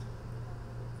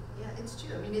 Yeah, it's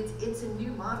true. I mean, it's a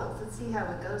new model. Let's see how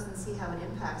it goes and see how it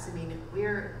impacts. I mean,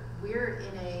 we're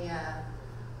in a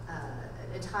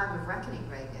time of reckoning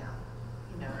right now.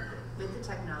 You know, with the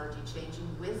technology changing,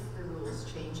 with the rules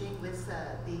changing, with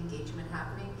the engagement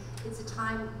happening. It's a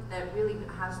time that really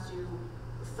has to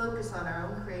focus on our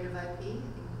own creative IP. I think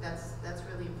that's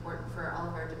really important for all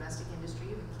of our domestic industry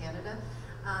in Canada,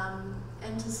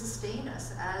 and to sustain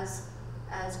us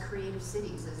as creative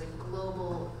cities, as a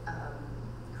global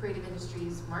creative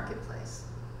industries marketplace.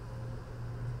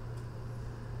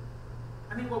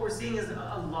 I mean, what we're seeing is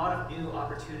a lot of new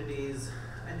opportunities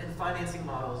and financing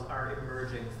models are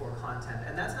emerging for content.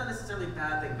 And that's not necessarily a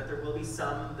bad thing, but there will be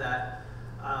some that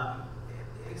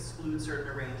exclude certain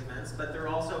arrangements. But there are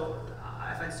also,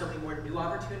 I find so many more new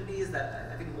opportunities that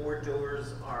I think more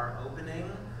doors are opening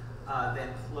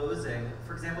than closing.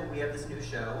 For example, we have this new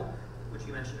show, which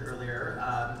you mentioned earlier,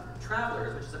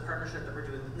 Travelers, which is a partnership that we're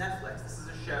doing with Netflix. This is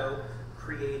a show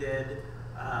created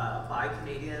by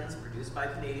Canadians, produced by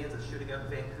Canadians. It's shooting out in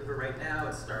Vancouver right now.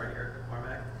 It's starring Eric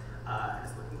McCormack, and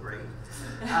it's looking great.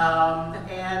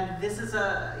 And this is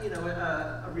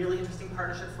a really interesting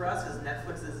partnership for us because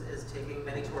Netflix is taking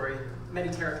many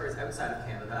territories outside of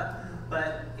Canada.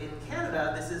 But in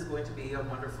Canada, this is going to be a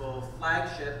wonderful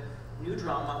flagship new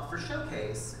drama for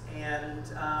Showcase. And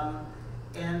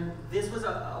this was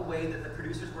a way that the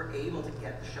producers were able to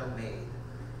get the show made.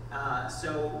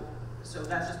 So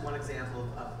that's just one example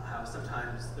of how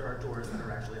sometimes there are doors that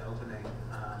are actually opening,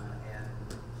 and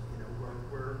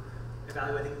we're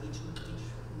evaluating each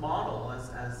model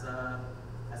as a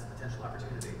potential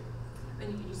opportunity.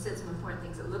 And you said some important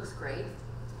things. It looks great.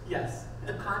 Yes.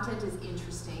 The content is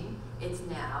interesting. It's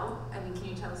now. I mean, can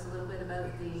you tell us a little bit about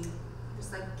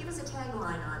just like give us a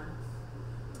tagline on?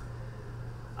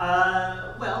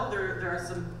 Well, there are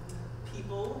some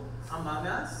people among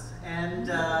us, and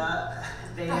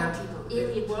they have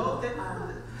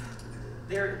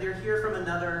they're here from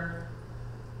another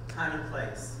time and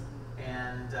place,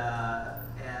 and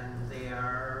they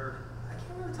are. I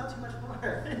can't really tell too much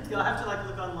more. You'll have to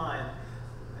look online.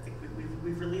 I think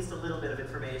we've released a little bit of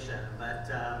information, but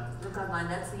look online.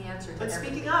 That's the answer. But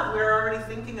speaking of, we're already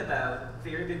thinking about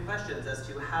very big questions as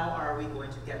to how are we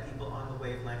going to get people on the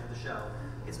wavelength of the show.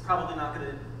 It's probably not going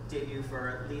to debut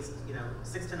for at least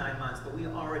 6 to 9 months, but we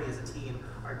already as a team,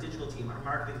 our digital team, our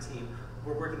marketing team,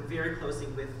 we're working very closely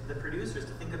with the producers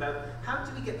to think about how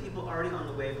do we get people already on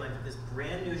the wavelength of this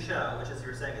brand new show, which as you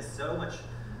were saying is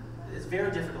it's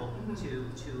very difficult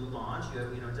to launch.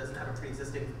 It doesn't have a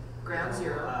pre-existing ground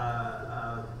zero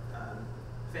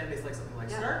fan base like something like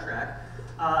Star Trek,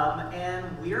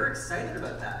 and we're excited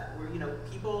about that.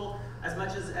 People, as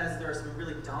much as there are some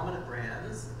really dominant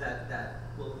brands that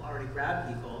will already grab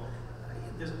people,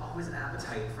 there's always an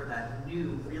appetite for that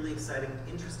new, really exciting,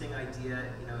 interesting idea.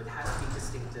 It has to be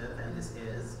distinctive, and this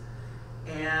is.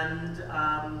 And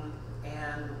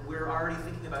we're already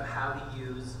thinking about how to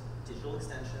use digital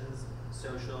extensions,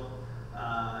 social,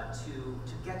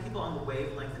 to get people on the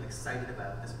wavelength and excited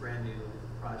about this brand new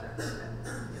project. And,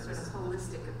 sort of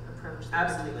holistic approach.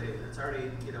 Absolutely, it's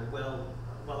already well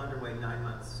underway 9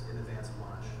 months in advance of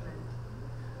launch.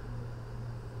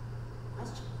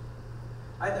 Question.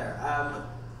 Hi there.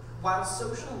 While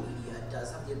social media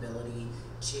does have the ability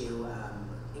to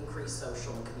increase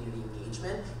social and community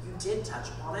engagement, you did touch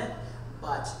upon it,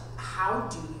 but how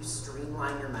do you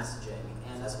streamline your messaging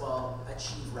and as well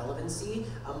achieve relevancy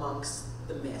amongst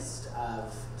the mist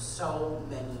of so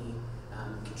many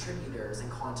contributors and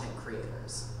content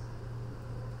creators?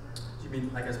 Do you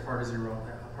mean like as part of your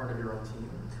own team?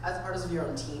 As part of your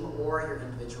own team or your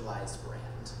individualized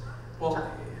brand? Well,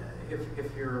 if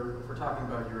we're talking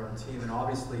about your own team, then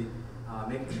obviously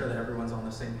making sure that everyone's on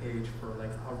the same page for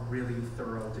like a really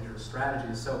thorough digital strategy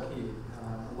is so key.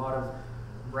 A lot of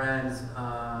brands,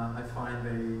 I find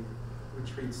they would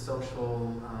treat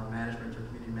social management or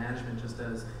community management just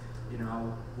as, you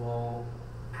know, we'll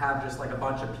have just like a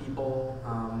bunch of people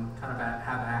kind of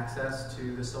have access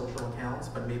to the social accounts,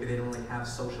 but maybe they don't really have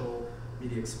social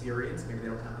media experience. Maybe they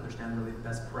don't kind of understand really the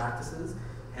best practices.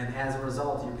 And as a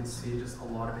result, you can see just a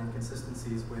lot of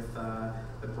inconsistencies with the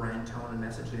brand tone and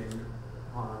messaging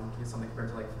on something compared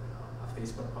to like a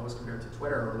Facebook post compared to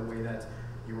Twitter, or the way that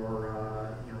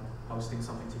you're posting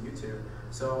something to YouTube.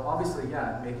 So obviously,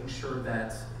 yeah, making sure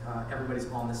that everybody's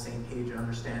on the same page and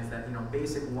understands that, you know,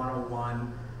 basic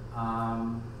 101,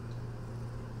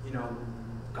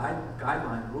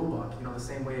 guideline, rulebook. You know, the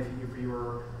same way if you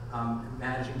were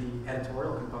managing the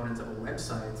editorial components of a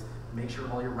website, make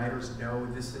sure all your writers know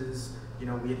this is, you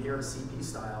know, we adhere to CP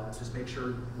style. Just make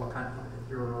sure what kind of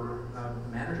your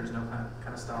managers know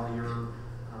kind of style you're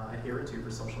adhering to for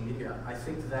social media. I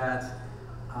think that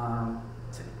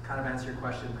to kind of answer your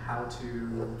question, how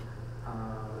to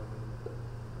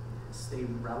stay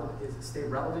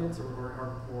relevant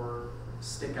or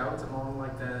stick out among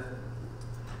like the.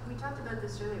 We talked about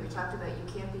this earlier. We talked about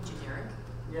you can't be generic.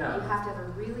 Yeah. You have to have a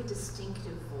really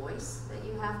distinctive voice that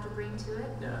you have to bring to it.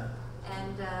 Yeah.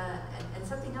 And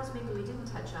something else maybe we didn't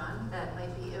touch on that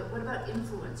might be, what about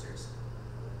influencers?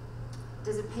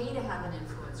 Does it pay to have an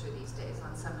influencer these days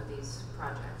on some of these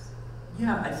projects?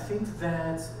 Yeah, I think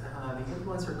that the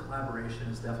influencer collaboration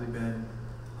has definitely been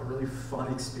a really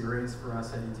fun experience for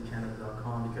us at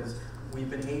etcanada.com, because we've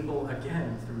been able,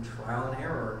 again, through trial and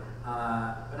error,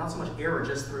 but not so much error,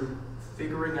 just through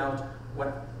figuring out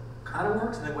what kind of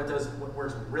works and then what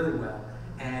works really well,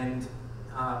 and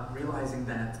realizing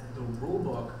that the rule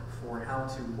book for how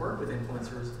to work with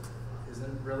influencers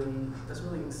doesn't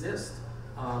really exist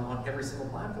on every single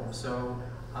platform. So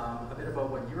a bit about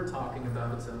what you were talking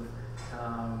about of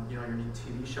your new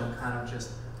TV show, kind of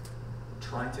just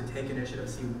trying to take initiative,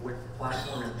 see what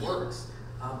platform it works.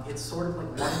 It's sort of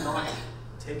like, why not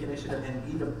take initiative and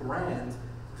be the brand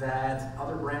that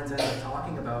other brands end up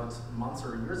talking about months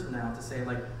or years from now, to say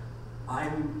like,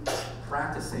 I'm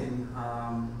practicing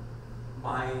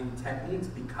my techniques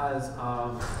because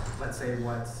of, let's say,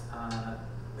 what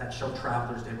that show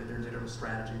Travelers did with their digital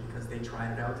strategy, because they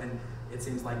tried it out and it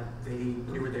seems like they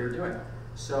knew what they were doing.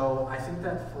 So I think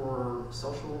that for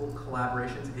social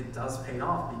collaborations, it does pay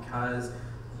off, because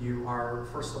you are,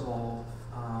 first of all,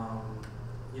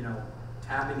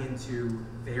 tapping into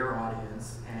their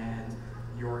audience, and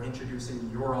you're introducing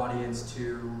your audience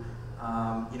to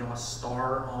a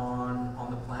star on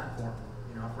the platform.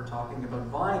 You know, if we're talking about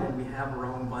Vine and we have our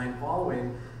own Vine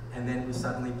following, and then we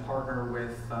suddenly partner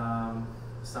with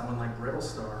someone like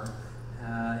Brittlestar,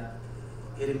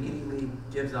 it immediately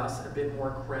gives us a bit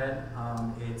more cred.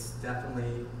 It's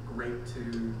definitely great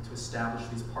to establish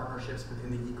these partnerships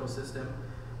within the ecosystem,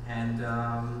 and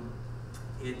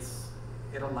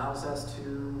it allows us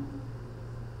to,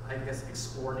 I guess,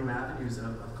 explore new avenues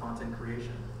of content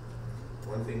creation.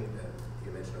 One thing that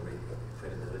you mentioned already,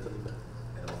 credibility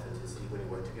and authenticity when you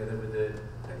work together with an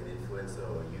influencer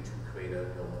or a YouTube creator,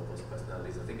 one of those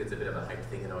personalities. I think it's a bit of a hype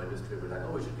thing in our industry. We're like,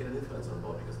 oh, we should get an influencer on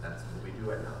board because that's what we do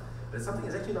right now. But it's something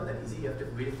that's actually not that easy. You have to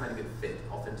really find a good fit,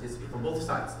 authenticity from both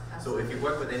sides. So if you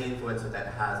work with any influencer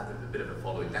that has a bit of a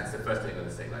following, that's the first thing I'm going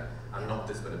to say. Like, I'm not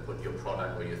just going to put your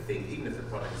product or your thing, even if the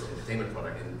product is an entertainment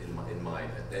product, in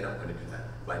mind. They're not going to do that,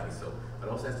 rightly so. But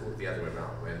also has to work the other way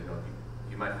around, where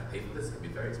you might pay for this. It can be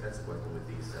very expensive working with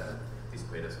these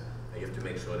creators. And you have to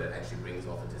make sure that actually brings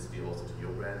authenticity also to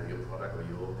your brand or your product or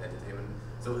your entertainment.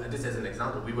 So just as an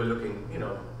example, we were looking, doing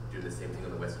the same thing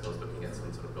on the West Coast, looking at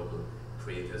some sort of local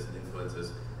creators and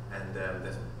influencers, and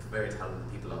there's very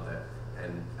talented people out there.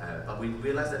 And but we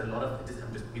realized that a lot of,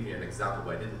 I'm just giving you an example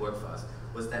where it didn't work for us,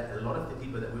 was that a lot of the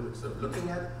people that we were sort of looking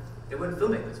at, they weren't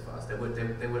filmmakers for us. They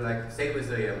were like, say it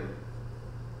was a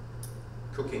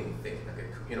cooking thing, like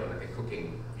a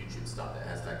cooking YouTube star that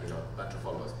has a bunch of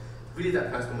followers. Really,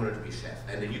 that person wanted to be chef,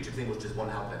 and the YouTube thing was just one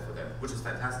outlet for them, which is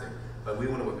fantastic. But we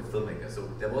want to work with filmmakers, so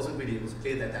there wasn't really, it was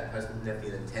clear that that person didn't have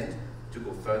the intent to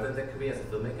go further in their career as a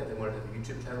filmmaker. They wanted to have a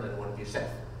YouTube channel and they wanted to be a chef.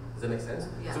 Does that make sense?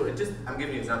 Yeah. So I'm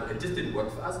giving you an example. It just didn't work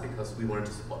for us because we wanted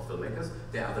to support filmmakers.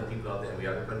 There are other people out there, and we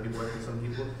are going to be working with some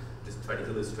people. Just trying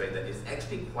to illustrate that it's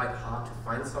actually quite hard to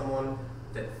find someone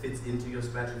that fits into your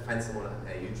strategy. Find someone, a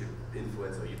YouTube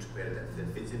influencer or YouTube creator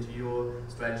that fits into your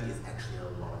strategy is actually a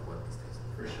lot of work these days.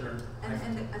 For sure.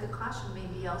 And the caution may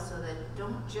be also that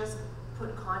don't just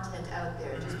put content out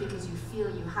there just because you feel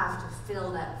you have to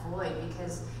fill that void,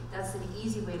 because that's an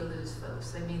easy way to lose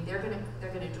folks. I mean, they're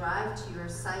gonna drive to your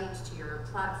site, to your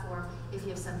platform if you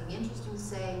have something interesting to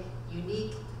say,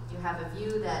 unique, you have a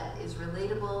view that is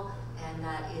relatable, and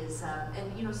that is,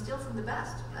 and you know, steal from the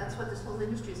best. That's what this whole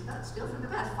industry is about. Steal from the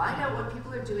best. Find out what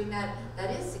people are doing that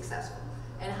is successful,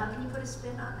 and how can you put a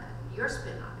spin on that? Your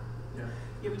spin on it.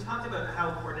 Yeah, we talked about how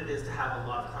important it is to have a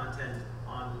lot of content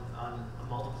on a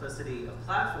multiplicity of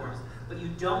platforms, but you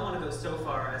don't want to go so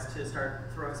far as to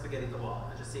start throwing spaghetti at the wall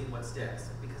and just seeing what sticks,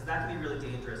 because that can be really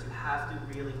dangerous. You have to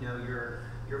really know your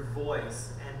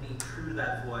voice and be true to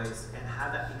that voice and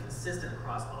have that be consistent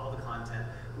across all the content.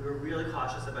 We were really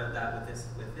cautious about that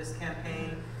with this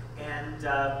campaign, and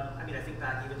I mean, I think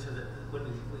back even to when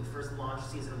we first launched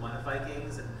season 1 of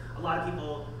Vikings, and a lot of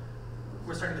people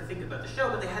were starting to think about the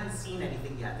show, but they hadn't seen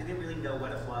anything yet. They didn't really know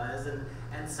what it was, and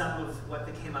some of what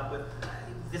they came up with,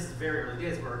 this is very early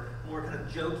days, were more kind of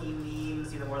jokey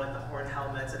memes, you know, more like the horn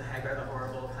helmets and Hagar the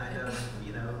Horrible kind of,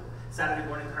 you know, Saturday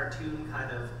morning cartoon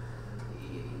kind of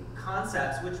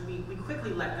concepts, which we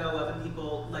quickly let go of, and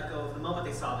people let go of the moment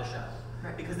they saw the show.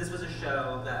 Right. Because this was a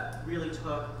show that really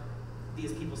took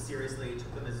these people seriously,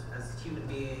 took them as human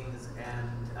beings,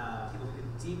 and people who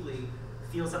could deeply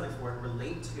feel something for and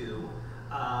relate to.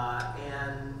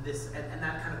 And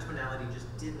that kind of tonality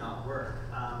just did not work.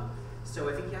 So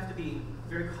I think you have to be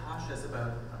very cautious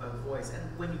about voice. And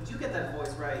when you do get that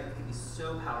voice right, it can be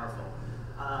so powerful.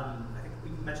 I think we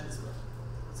mentioned this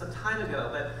some time ago,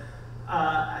 but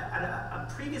at a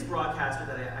previous broadcaster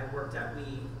that I worked at,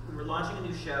 we were launching a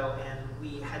new show, and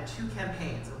we had 2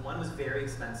 campaigns, and one was very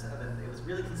expensive, and it was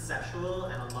really conceptual,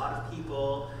 and a lot of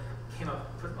people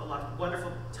put a lot of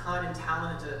wonderful time and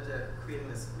talent into creating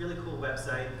this really cool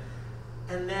website.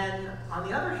 And then, on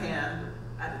the other hand,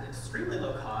 at an extremely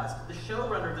low cost, the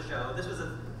showrunner of the show, this was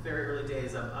the very early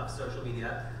days of social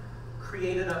media,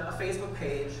 created a Facebook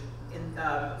page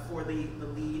for the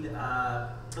lead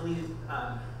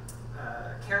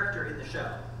character in the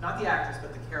show. Not the actress,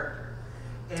 but the character.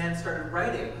 And started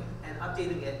writing and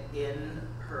updating it in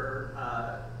her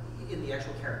in the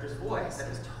actual character's voice. And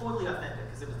it was totally authentic,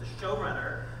 because it was the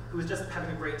showrunner who was just having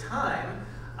a great time,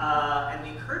 and we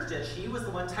encouraged it. She was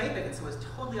the one typing, and so it was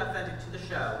totally authentic to the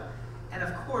show. And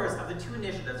of course, of the 2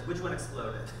 initiatives, which one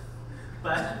exploded?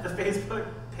 But the Facebook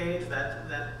page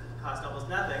that cost almost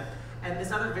nothing, and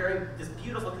this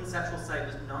beautiful conceptual site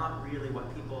was not really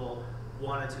what people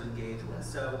wanted to engage with.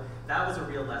 So that was a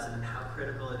real lesson in how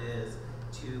critical it is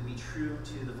to be true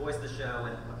to the voice of the show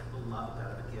and what people love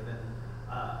about a given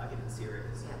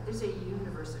series. Yeah, there's a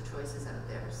universe of choices out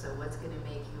there. So what's going to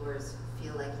make yours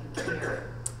feel like you care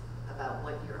about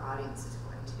what your audience is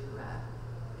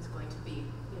going to be,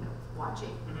 you know,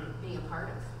 watching, being a part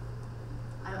of.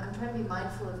 I'm trying to be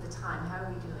mindful of the time. How are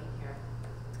we doing here?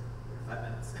 5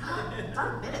 minutes.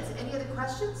 5 minutes. Any other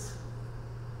questions?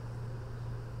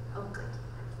 Oh, good.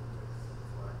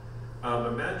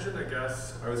 Imagine, I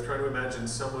guess, I was trying to imagine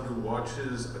someone who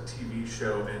watches a TV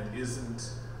show and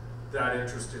isn't that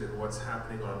interested in what's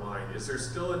happening online. Is there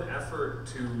still an effort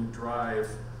to drive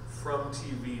from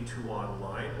TV to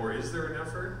online, or is there an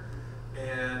effort?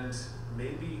 And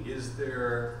maybe is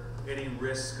there any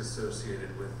risk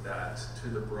associated with that to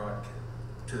the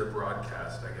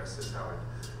broadcast, I guess is how I'd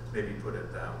maybe put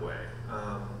it that way.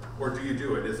 Or do you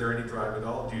do it? Is there any drive at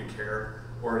all? Do you care?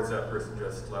 Or is that person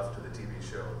just left to the TV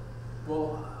show?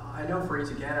 Well, I know for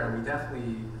E2 Canada, we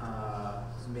definitely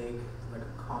make like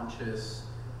a conscious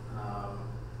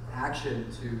action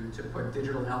to put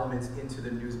digital elements into the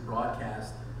news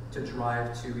broadcast to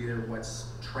drive to either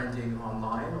what's trending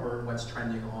online or what's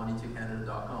trending on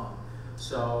e2canada.com.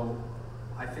 So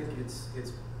I think it's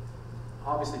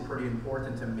obviously pretty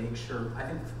important to make sure. I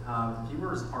think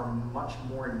viewers are much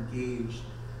more engaged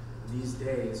these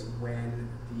days when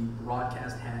the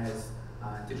broadcast has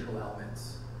digital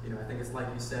elements. You know, I think it's like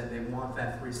you said, they want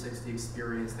that 360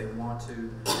 experience. They want to,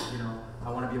 you know,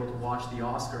 I want to be able to watch the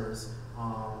Oscars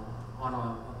on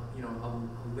a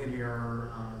linear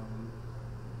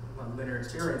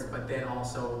experience, but then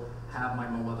also have my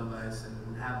mobile device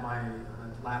and have my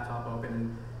laptop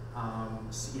open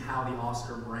and see how the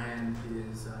Oscar brand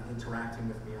is interacting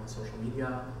with me on social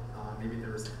media. Maybe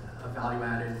there's a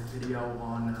value-added video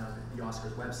on the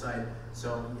Oscars website.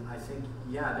 So I think,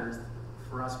 yeah,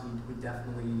 for us, we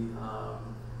definitely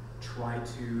try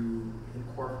to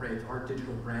incorporate our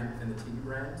digital brand within the TV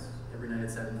brand every night at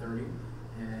 7:30,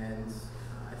 and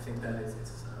I think that it's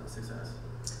a success.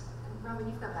 Robin,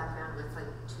 you've got background with like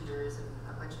Tudors and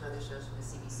a bunch of other shows from the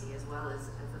CBC as well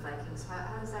as the Vikings.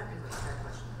 How does that relate? That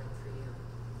question right for you?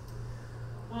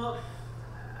 Well,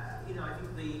 I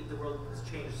think the world has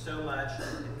changed so much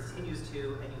and continues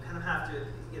to, and you kind of have to,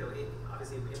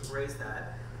 obviously embrace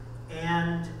that.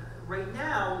 And right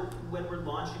now, when we're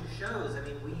launching shows, I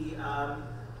mean,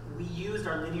 we used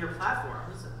our linear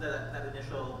platforms. That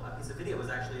initial piece of video was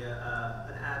actually an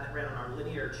ad that ran on our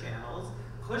linear channels,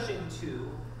 pushing to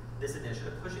this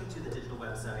initiative, pushing to the digital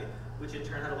website, which in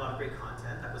turn had a lot of great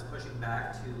content that was pushing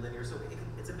back to linear. So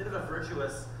it's a bit of a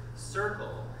virtuous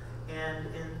circle. And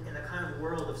in a kind of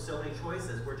world of so many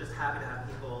choices, we're just happy to have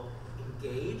people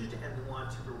engaged, and we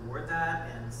want to reward that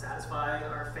and satisfy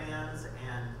our fans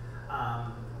and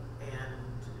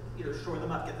shore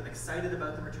them up, get them excited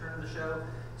about the return of the show.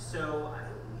 So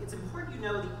it's important you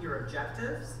know your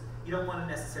objectives. You don't want to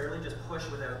necessarily just push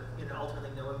without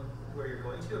ultimately knowing where you're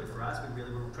going to. And for us, we're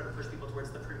trying to push people towards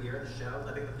the premiere of the show,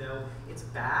 letting them know it's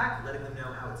back, letting them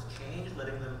know how it's changed,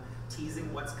 letting them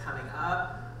teasing what's coming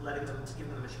up, giving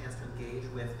them a chance to engage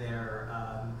with their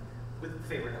with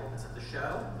favorite elements of the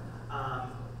show.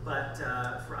 But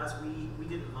for us, we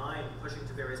didn't mind pushing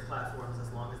to various platforms as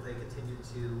long as they continued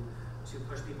to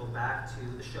push people back to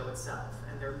the show itself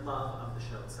and their love of the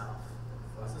show itself.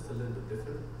 For us, it's a little bit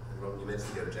different. And Rob, you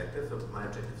mentioned the objective. So my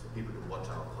objective is for people to watch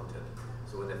our content.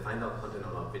 So when they find our content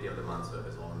on our video on demand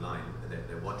service or online and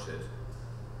they watch it,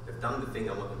 they've done the thing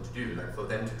I want them to do. Like for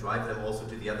them to drive them also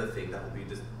to the other thing, that would be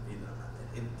just,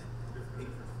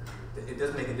 it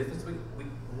doesn't make a difference.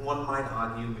 One might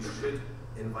argue we should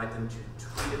invite them to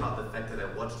tweet about the fact that I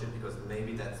watched it because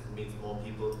maybe that means more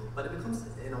people. But it becomes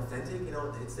inauthentic.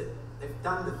 They've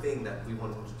done the thing that we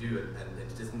want them to do, and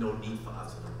there's just no need for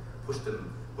us to push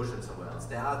them somewhere else.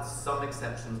 There are some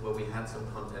exceptions where we had some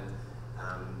content,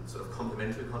 sort of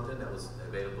complementary content that was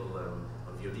available on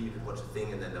VOD. You could watch a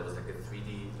thing, and then there was like a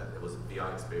 3D, like there was a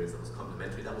VR experience that was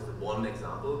complementary. That was the one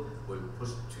example where we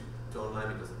pushed to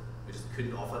online because we just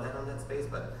couldn't offer that on that space.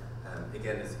 But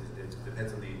again, it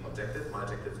depends on the objective. My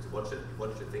objective is to watch it. You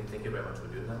watch your thing. Thank you very much for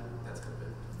doing that. That's kind of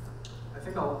it. I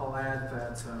think I'll add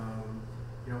that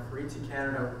for ET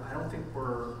Canada, I don't think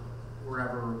we're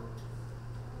ever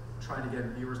trying to get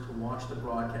viewers to watch the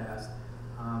broadcast,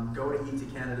 go to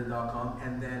etcanada.com,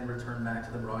 and then return back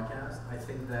to the broadcast. I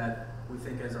think that we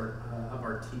think as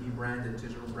our TV brand and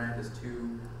digital brand as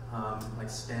two like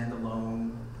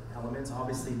standalone elements.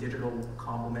 Obviously, digital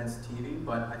complements TV,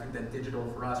 but I think that digital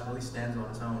for us really stands on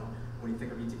its own. When you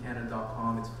think of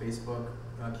etcanada.com, it's Facebook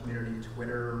community,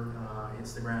 Twitter,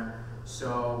 Instagram.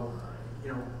 So,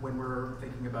 when we're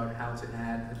thinking about how to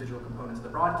add a digital component to the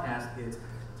broadcast, it's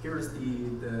here's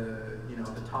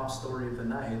the top story of the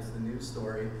night, the news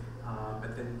story,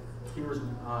 but then here's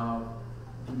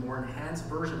the more enhanced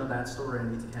version of that story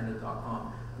on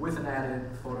etcanada.com with an added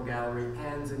photo gallery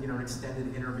and an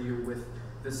extended interview with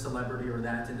this celebrity or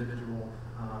that individual.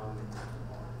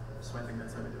 So I think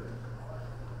that's how we do it.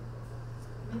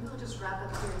 Maybe we'll just wrap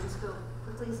up here and just go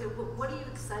quickly and say, what are you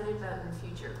excited about in the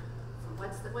future?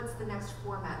 What's the next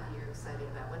format that you're excited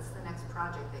about? What's the next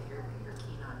project that you're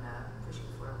keen on pushing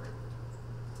forward?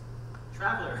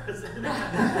 Travelers. In the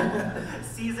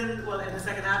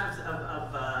second half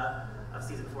of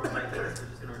season 4 of Vikings,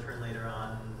 which is going to return later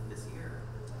on this year.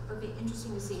 It'll be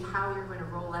interesting to see how you're going to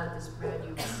roll out this brand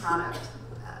new product.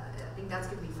 I think that's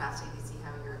going to be fascinating to see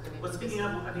how you're going to. Well, speaking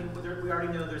of, we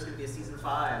already know there's going to be a season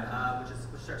 5, which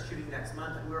starts shooting next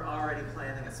month. We're already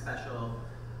planning a special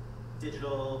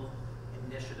digital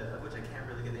initiative, which I can't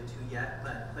really get into yet,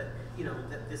 but that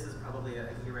this is probably a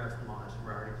year out from launch, and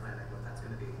we're already planning what that's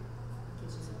going to be.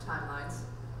 Gives you some timelines.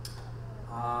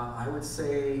 I would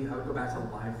say I would go back to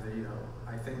live video.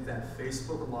 I think that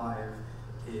Facebook Live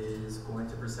is going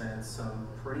to present some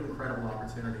pretty incredible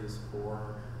opportunities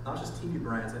for not just TV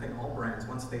brands. I think all brands,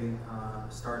 once they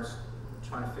start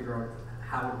trying to figure out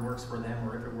how it works for them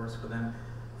or if it works for them,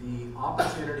 the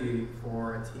opportunity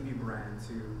for a TV brand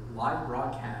to live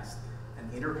broadcast an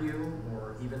interview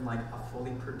or even like a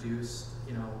fully produced,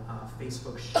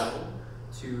 Facebook show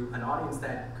to an audience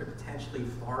that could potentially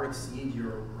far exceed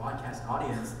your broadcast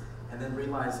audience, and then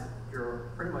realize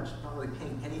you're pretty much not really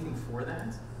paying anything for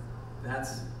that.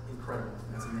 That's incredible.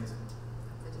 That's amazing.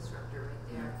 The disruptor right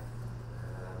there.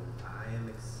 I am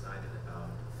excited about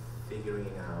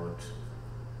figuring out,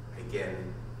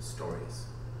 again, stories.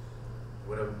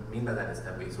 What I mean mean by that is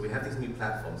that we have these new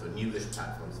platforms, or newish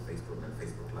platforms, Facebook and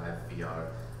Facebook Live, VR,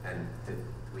 and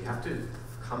we have to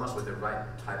come up with the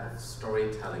right type of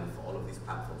storytelling for all of these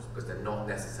platforms, because they're not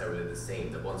necessarily the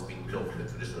same. The ones we know from the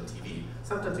traditional TV.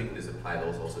 Sometimes you can just apply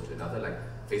those also to another, like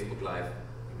Facebook Live.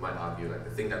 You might argue like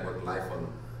the thing that worked live on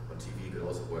TV could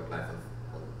also work live on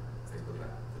Facebook Live,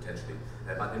 potentially.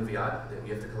 But in VR, we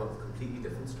have to come up with completely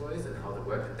different stories and how they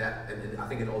work. And I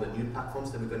think in all the new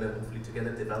platforms that we're going to hopefully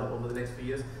together develop over the next few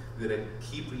years, we're going to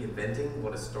keep reinventing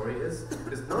what a story is.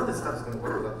 Because none of this stuff is going to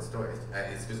work without the story.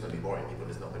 It's just going to be boring. People are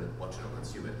just not going to watch it or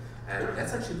consume it. And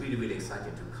that's actually really, really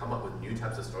exciting to come up with new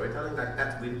types of storytelling. Like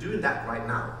that, we're doing that right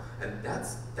now. And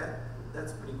that's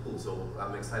pretty cool. So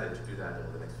I'm excited to do that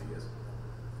over the next few years.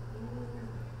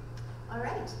 All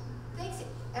right. Thanks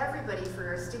everybody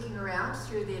for sticking around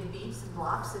through the beeps and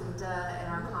blops and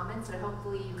our comments, and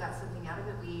hopefully you got something out of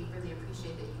it. We really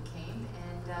appreciate that you came,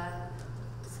 and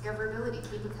discoverability,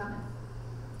 keep it coming.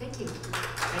 Thank you.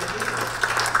 Thank you.